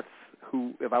 So that's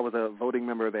who, if I was a voting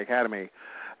member of the Academy,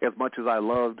 as much as I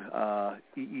loved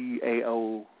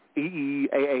EEAO,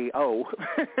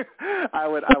 I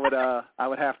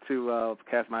would have to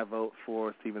cast my vote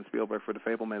for Steven Spielberg for The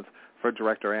Fabelmans for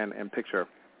director and picture.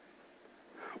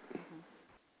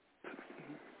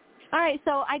 All right,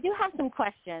 so I do have some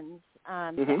questions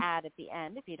to add at the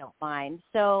end, if you don't mind.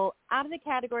 So out of the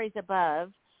categories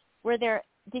above,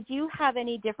 did you have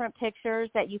any different pictures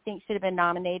that you think should have been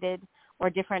nominated, or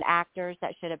different actors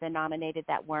that should have been nominated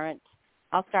that weren't?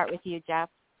 I'll start with you, Geoff.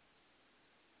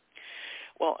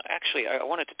 Well, actually, I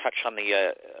wanted to touch on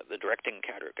the directing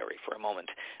category for a moment.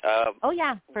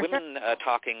 Women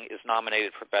Talking is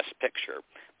nominated for Best Picture,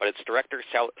 but its director,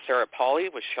 Sarah Polley,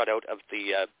 was shut out of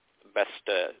the Best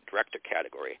Director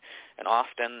category. And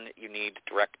often you need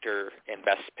director and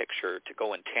Best Picture to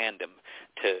go in tandem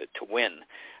to win.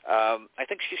 I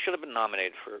think she should have been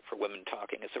nominated for Women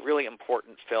Talking. It's a really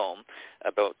important film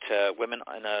about women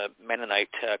in a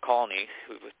Mennonite colony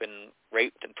who have been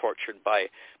raped and tortured by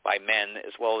men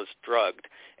as well as drugged.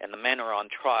 And the men are on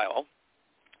trial,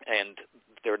 and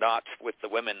they're not with the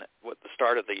women at the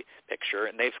start of the picture,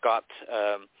 and they've got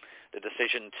the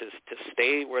decision to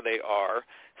stay where they are,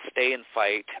 stay and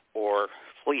fight, or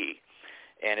flee.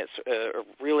 And it's a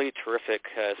really terrific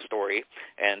story.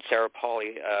 And Sarah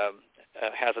Polley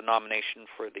has a nomination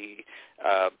for the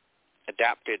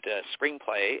adapted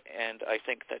screenplay, and I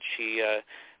think that she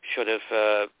should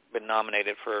have been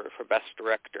nominated for Best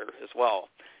Director as well.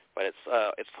 But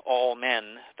it's all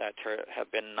men that have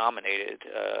been nominated,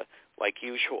 like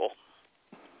usual.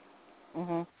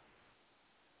 Mhm.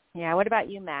 Yeah. What about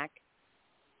you, Mac?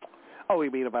 Oh,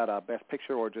 you mean about Best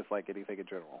Picture, or just like anything in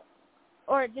general?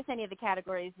 Or just any of the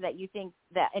categories that you think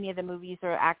that any of the movies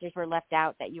or actors were left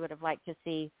out that you would have liked to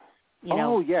see,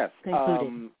 yes.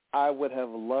 concluded? I would have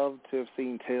loved to have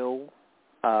seen Till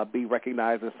be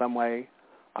recognized in some way,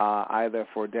 either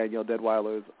for Danielle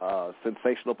Deadwyler's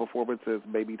sensational performance as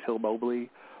maybe Till Mobley,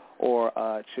 or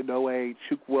Chinonye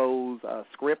Chukwo's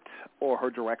script or her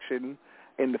direction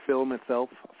in the film itself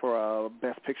for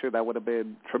Best Picture, that would have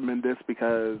been tremendous,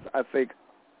 because I think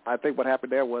what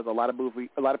happened there was a lot of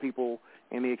people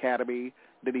in the Academy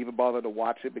didn't even bother to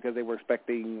watch it because they were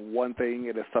expecting one thing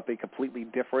and it's something completely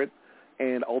different,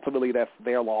 and ultimately that's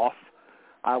their loss.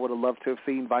 I would have loved to have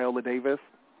seen Viola Davis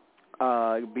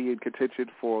be in contention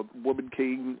for the Woman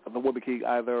King,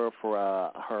 either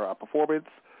for her performance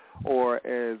or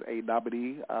as a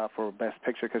nominee for Best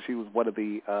Picture, because she was one of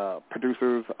the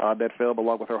producers on that film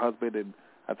along with her husband and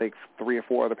I think 3 or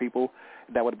 4 other people.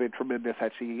 That would have been tremendous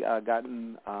had she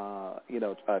gotten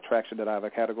traction in either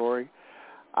category.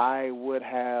 I would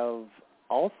have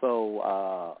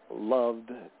also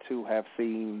loved to have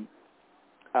seen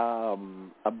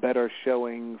a better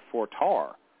showing for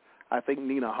Tar. I think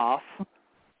Nina Hoff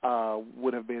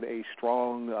would have been a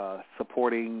strong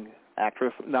supporting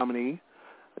actress nominee,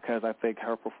 because I think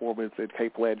her performance and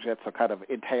Cate Blanchett's are kind of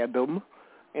in tandem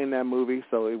in that movie,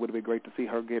 so it would have been great to see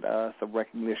her get some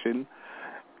recognition.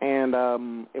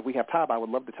 And if we have time, I would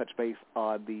love to touch base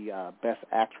on the Best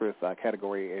Actress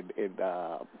category in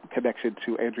connection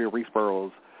to Andrea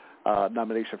Riseborough's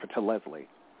nomination for To Leslie.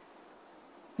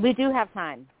 We do have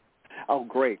time. Oh,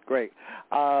 great.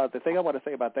 The thing I want to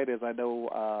say about that is I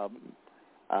know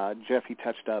Geoff, he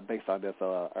touched base on this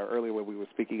earlier when we were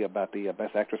speaking about the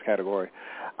Best Actress category.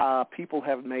 People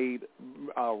have made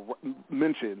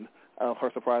mention of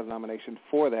her surprise nomination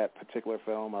for that particular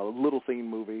film, a little scene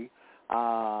movie,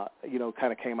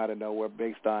 kind of came out of nowhere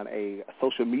based on a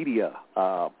social media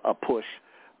a push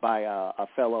by a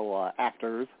fellow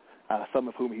actors, some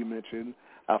of whom he mentioned.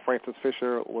 Frances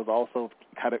Fisher was also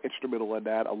kind of instrumental in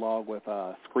that, along with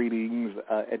screenings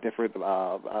at different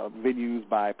venues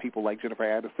by people like Jennifer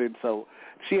Aniston. So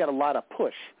she had a lot of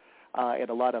push and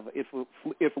a lot of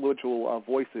influential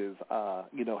voices,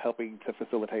 helping to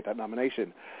facilitate that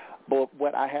nomination. But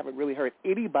what I haven't really heard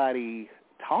anybody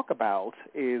talk about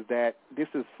is that this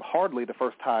is hardly the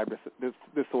first time this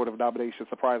sort of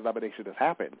surprise nomination has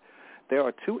happened. There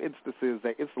are 2 instances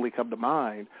that instantly come to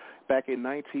mind. Back in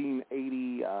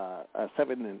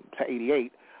 1987 to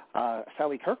 88,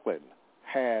 Sally Kirkland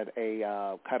had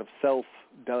a kind of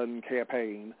self-done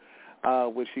campaign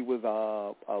when she was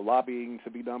lobbying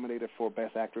to be nominated for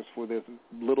Best Actress for this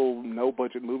little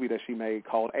no-budget movie that she made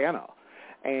called Anna.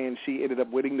 And she ended up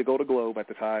winning the Golden Globe at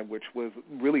the time, which was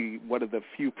really one of the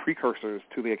few precursors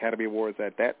to the Academy Awards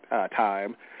at that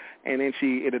time. And then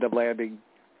she ended up landing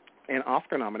an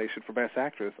Oscar nomination for Best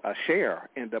Actress. Cher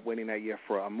ended up winning that year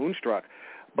for Moonstruck.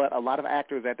 But a lot of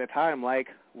actors at that time, like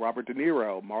Robert De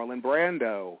Niro, Marlon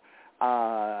Brando,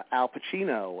 Al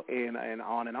Pacino, and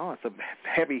on, some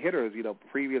heavy hitters,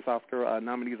 previous Oscar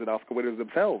nominees and Oscar winners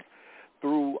themselves,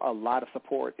 threw a lot of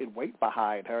support and weight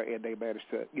behind her, and they managed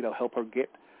to, help her get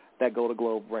that Golden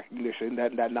Globe recognition,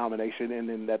 that nomination, and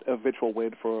then that eventual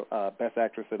win for Best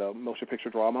Actress in a Motion Picture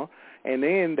Drama. And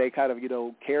then they kind of,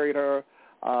 carried her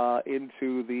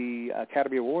into the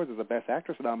Academy Awards as a Best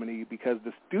Actress nominee, because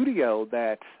the studio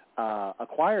that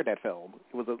acquired that film,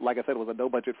 it was like I said, it was a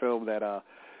no-budget film that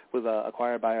was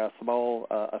acquired by a small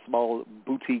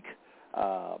boutique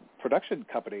production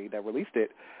company that released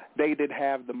it. They didn't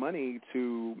have the money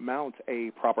to mount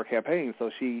a proper campaign, so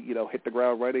she, hit the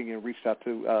ground running and reached out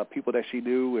to people that she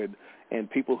knew and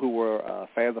people who were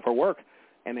fans of her work,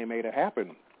 and they made it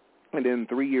happen. And then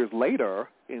 3 years later,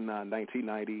 in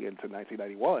 1990 into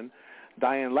 1991,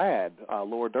 Diane Ladd,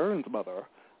 Laura Dern's mother,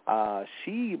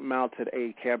 she mounted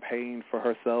a campaign for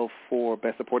herself for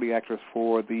Best Supporting Actress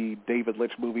for the David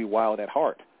Lynch movie Wild at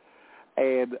Heart.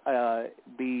 And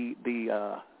the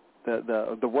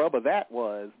rub of that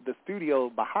was the studio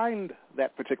behind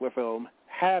that particular film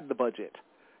had the budget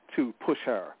to push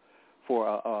her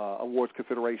for awards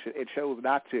consideration. It chose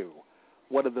not to.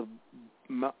 One of the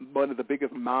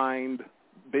biggest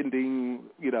mind-bending,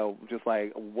 just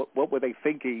like what were they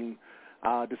thinking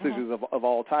decisions of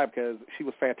all time, because she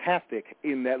was fantastic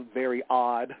in that very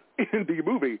odd indie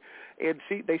movie, and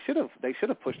they should have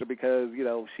pushed her, because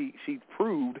she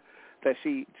proved that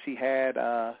she had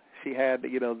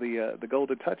the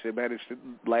golden touch and managed to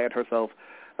land herself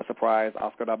a surprise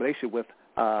Oscar nomination with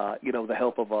the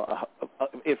help of a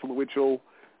influential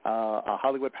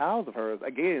Hollywood pals of hers.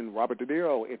 Again, Robert De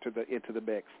Niro into the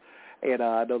mix. And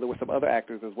I know there were some other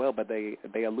actors as well, but they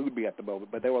elude me at the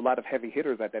moment. But there were a lot of heavy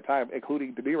hitters at that time,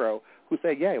 including De Niro, who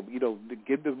said,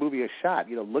 give this movie a shot.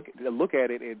 Look at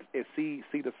it and see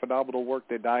this phenomenal work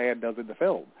that Diane does in the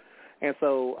film. And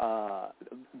so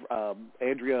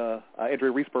Andrea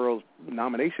Riseborough's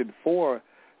nomination for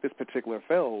this particular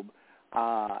film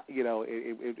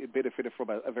it benefited from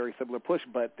a very similar push,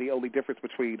 but the only difference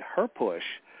between her push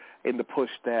and the push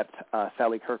that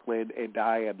Sally Kirkland and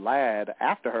Diane Ladd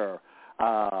after her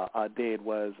did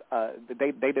was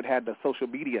they didn't have the social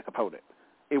media component.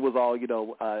 It was all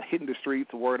hitting the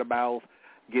streets, word of mouth,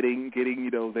 getting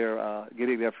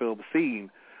their film seen,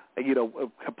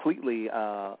 completely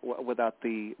without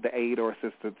the aid or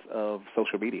assistance of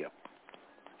social media.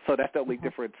 So that's the only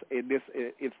difference in this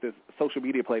instance. Social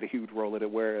media played a huge role in it,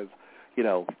 whereas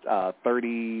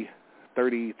 30,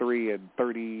 33, and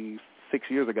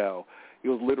 36 years ago, it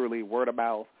was literally word of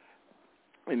mouth,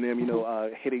 and them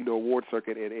hitting the award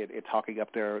circuit and talking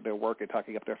up their work and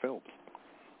talking up their films.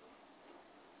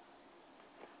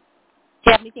 Do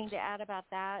you have anything to add about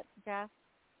that, Geoff?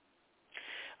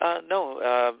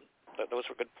 No. Those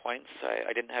were good points.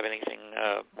 I didn't have anything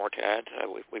more to add.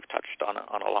 We've touched on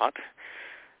a lot.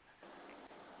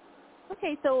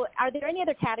 Okay, so are there any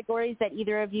other categories that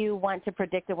either of you want to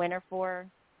predict a winner for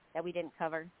that we didn't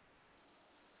cover?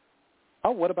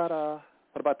 Oh, what about the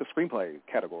screenplay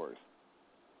categories?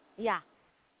 Yeah,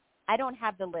 I don't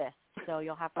have the list, so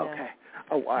you'll have to. Okay.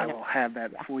 Oh, I will have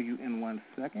that for you in 1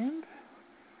 second.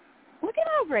 Look at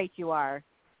how great you are.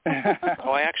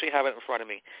 I actually have it in front of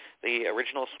me. The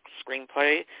original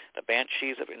screenplay, The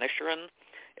Banshees of Inisherin,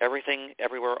 Everything,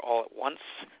 Everywhere, All at Once,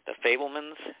 The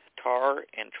Fabelmans, Tar,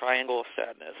 and Triangle of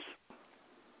Sadness.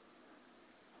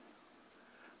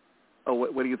 Oh,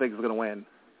 what do you think is going to win?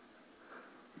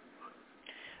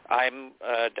 I'm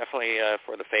definitely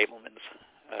for The Fabelmans.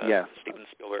 Yes. Steven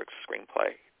Spielberg's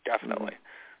screenplay, definitely.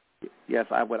 Yes,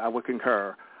 I would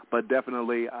concur. But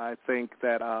definitely, I think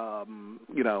that the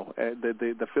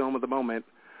film of the moment,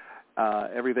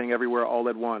 Everything, Everywhere, All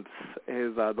at Once,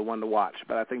 is the one to watch.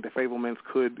 But I think The Fabelmans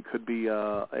could be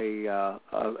a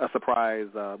surprise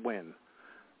win,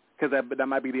 because that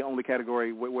might be the only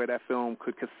category where that film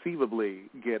could conceivably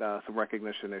get some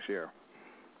recognition this year.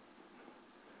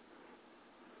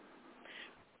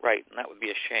 Right, and that would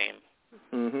be a shame.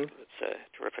 Mm-hmm. It's a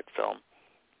terrific film.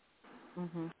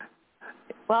 Mm-hmm.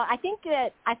 Well, I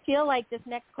feel like this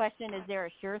next question, is there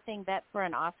a sure thing bet for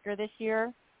an Oscar this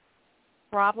year?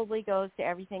 Probably goes to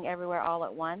Everything, Everywhere, All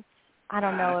at Once. I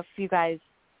don't know if you guys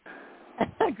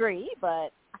agree,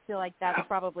 but I feel like that's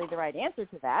probably the right answer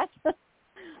to that.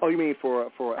 Oh, you mean for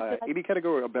any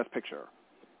category or Best Picture?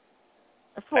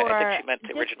 I think she meant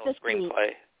the original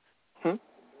screenplay.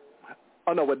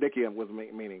 Oh, no, what Nikki was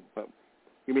meaning, but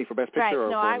you mean for Best Picture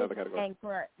or for another category? Saying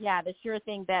the sure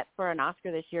thing bet for an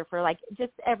Oscar this year for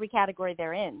just every category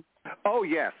they're in. Oh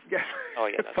yes. Oh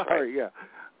yeah, that's sorry, right. Yeah.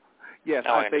 Yes,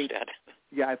 now I understand.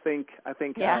 Yeah, I think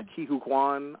Ke Huy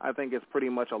Quan, I think is pretty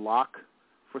much a lock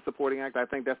for supporting actor. I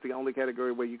think that's the only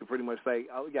category where you can pretty much say,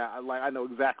 oh yeah, I know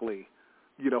exactly,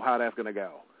 how that's going to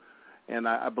go, and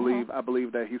I believe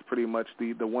that he's pretty much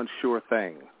the one sure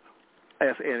thing,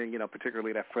 and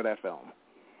particularly for that film.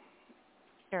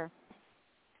 Sure.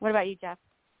 What about you, Geoff?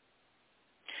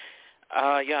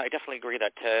 Yeah, I definitely agree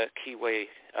that Ke Huy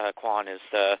Quan is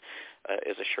a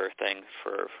sure thing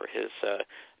for his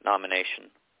nomination.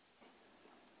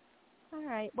 All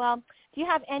right. Well, do you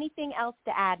have anything else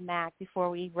to add, Mack, before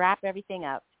we wrap everything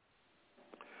up?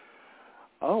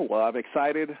 Oh, well, I'm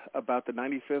excited about the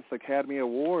 95th Academy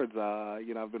Awards.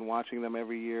 I've been watching them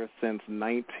every year since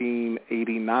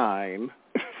 1989.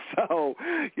 So,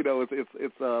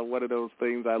 it's one of those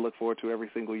things I look forward to every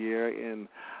single year. In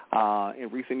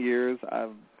recent years,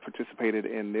 I've participated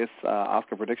in this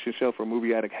Oscar prediction show for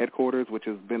Movie Addict headquarters, which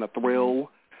has been a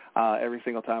thrill every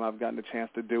single time I've gotten a chance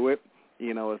to do it.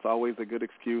 It's always a good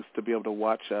excuse to be able to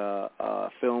watch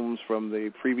films from the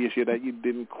previous year that you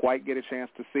didn't quite get a chance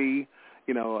to see,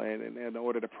 in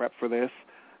order to prep for this.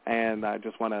 And I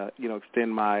just want to,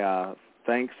 extend my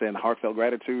thanks and heartfelt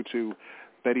gratitude to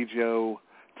Betty Jo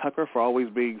Tucker for always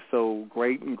being so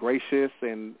great and gracious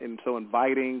and so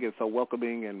inviting and so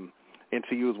welcoming, and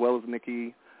to you as well as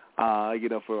Nikki,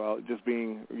 for just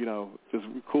being, just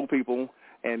cool people.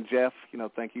 And Geoff,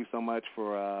 thank you so much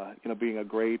for, being a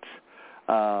great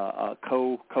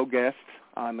co-guest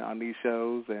on these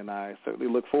shows, and I certainly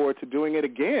look forward to doing it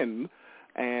again.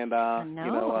 And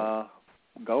go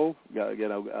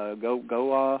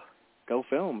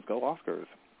films, go Oscars.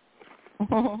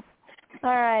 All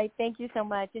right, thank you so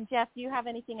much. And Geoff, do you have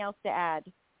anything else to add?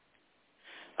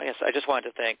 Yes, I just wanted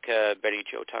to thank Betty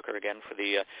Jo Tucker again for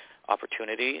the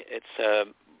opportunity.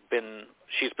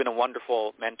 She's been a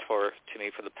wonderful mentor to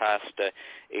me for the past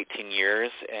 18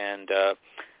 years, and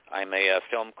I'm a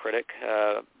film critic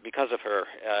because of her.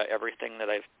 Everything that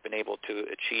I've been able to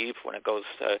achieve when it goes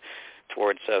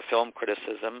towards film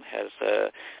criticism has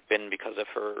been because of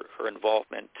her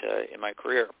involvement in my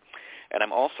career. And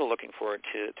I'm also looking forward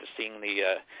to seeing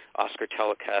the Oscar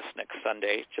telecast next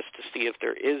Sunday, just to see if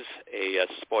there is a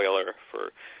spoiler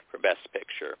for Best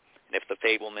Picture, and if The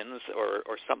Fabelmans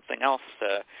or something else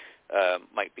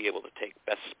might be able to take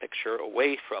Best Picture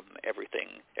away from Everything,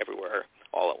 Everywhere,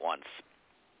 All at Once.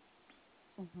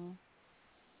 Mm-hmm.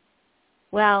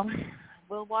 Well,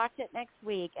 we'll watch it next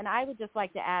week, and I would just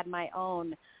like to add my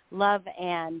own love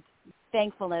and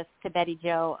thankfulness to Betty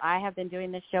Jo. I have been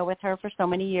doing this show with her for so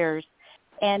many years,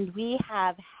 and we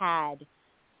have had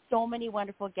so many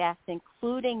wonderful guests,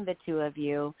 including the two of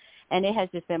you, and it has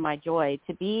just been my joy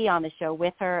to be on the show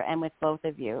with her and with both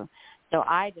of you. So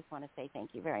I just want to say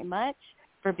thank you very much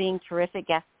for being terrific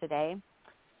guests today.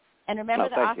 And remember,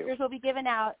 the Oscars will be given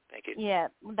out. Thank you. Yeah,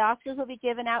 the Oscars will be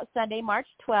given out Sunday, March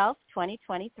 12th,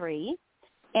 2023.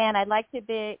 And I'd like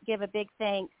to give a big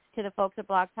thanks to the folks at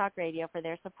Blog Talk Radio for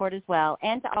their support as well,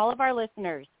 and to all of our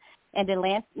listeners, and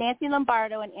to Nancy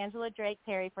Lombardo and Angela Drake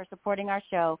Perry for supporting our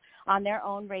show on their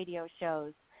own radio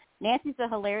shows. Nancy's a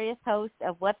hilarious host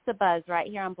of What's the Buzz right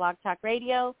here on Blog Talk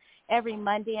Radio every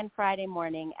Monday and Friday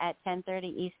morning at 10:30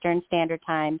 Eastern Standard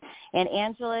Time. And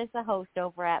Angela is the host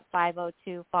over at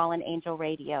 502 Fallen Angel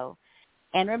Radio.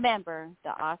 And remember,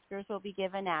 the Oscars will be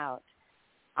given out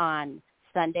on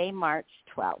Sunday, March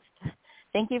 12th.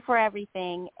 Thank you for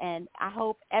everything, and I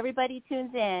hope everybody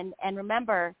tunes in. And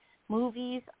remember,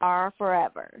 movies are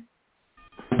forever.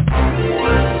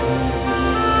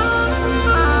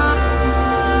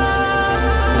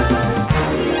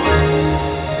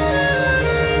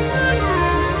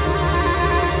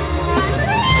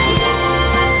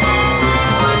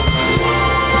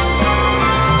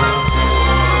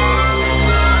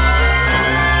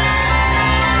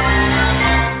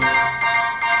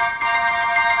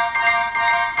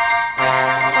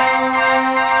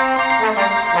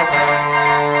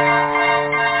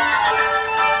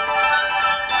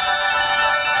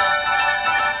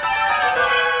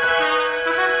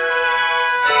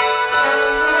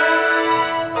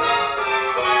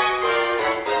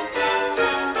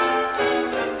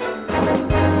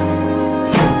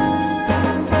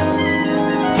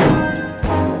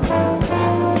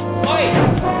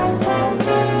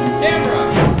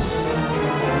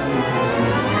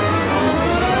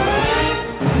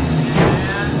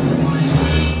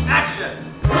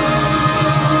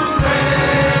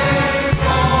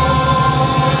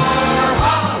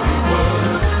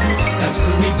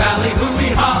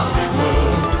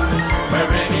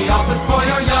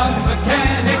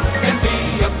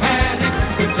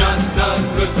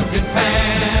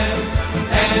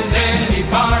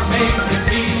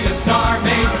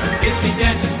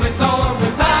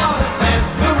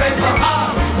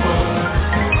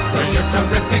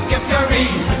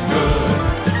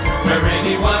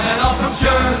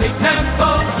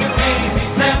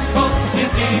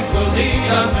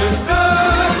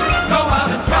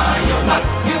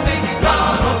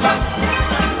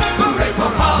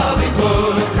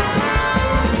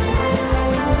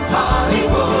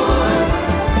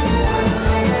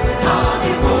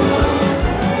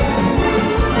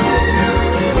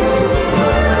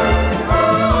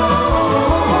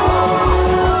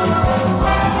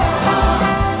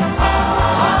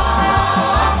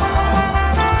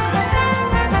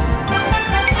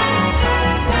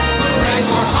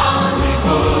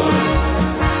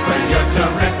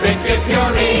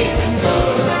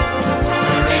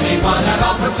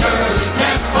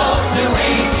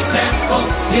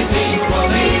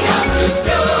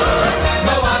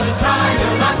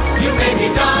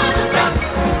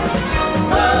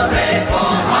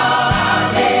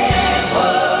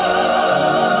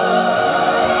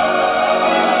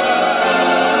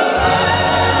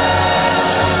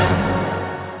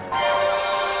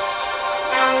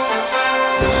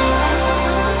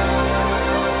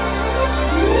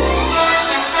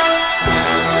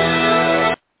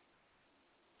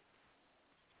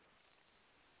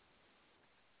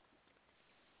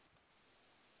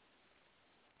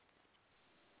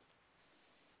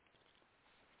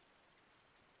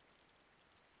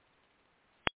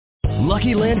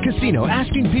 Lucky Land Casino,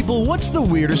 asking people, what's the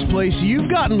weirdest place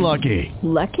you've gotten lucky?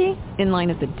 Lucky? In line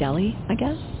at the deli, I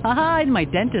guess? Aha, in my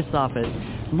dentist's office.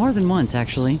 More than once,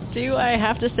 actually. Do I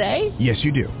have to say? Yes,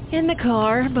 you do. In the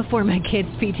car before my kids'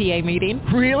 PTA meeting.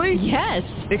 Really? Yes.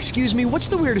 Excuse me, what's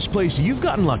the weirdest place you've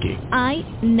gotten lucky? I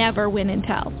never win and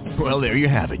tell. Well, there you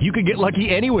have it. You can get lucky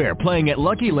anywhere, playing at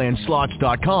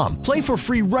LuckyLandSlots.com. Play for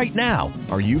free right now.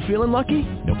 Are you feeling lucky?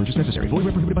 No purchase necessary. Void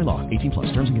where prohibited by law. 18+.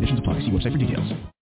 Terms and conditions apply. See website for details.